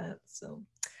all of that. So.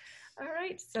 All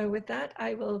right, so with that,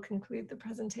 I will conclude the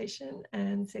presentation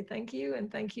and say thank you,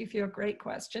 and thank you for your great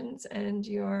questions and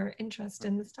your interest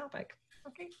in this topic.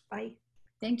 Okay, bye.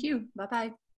 Thank you.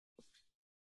 Bye-bye.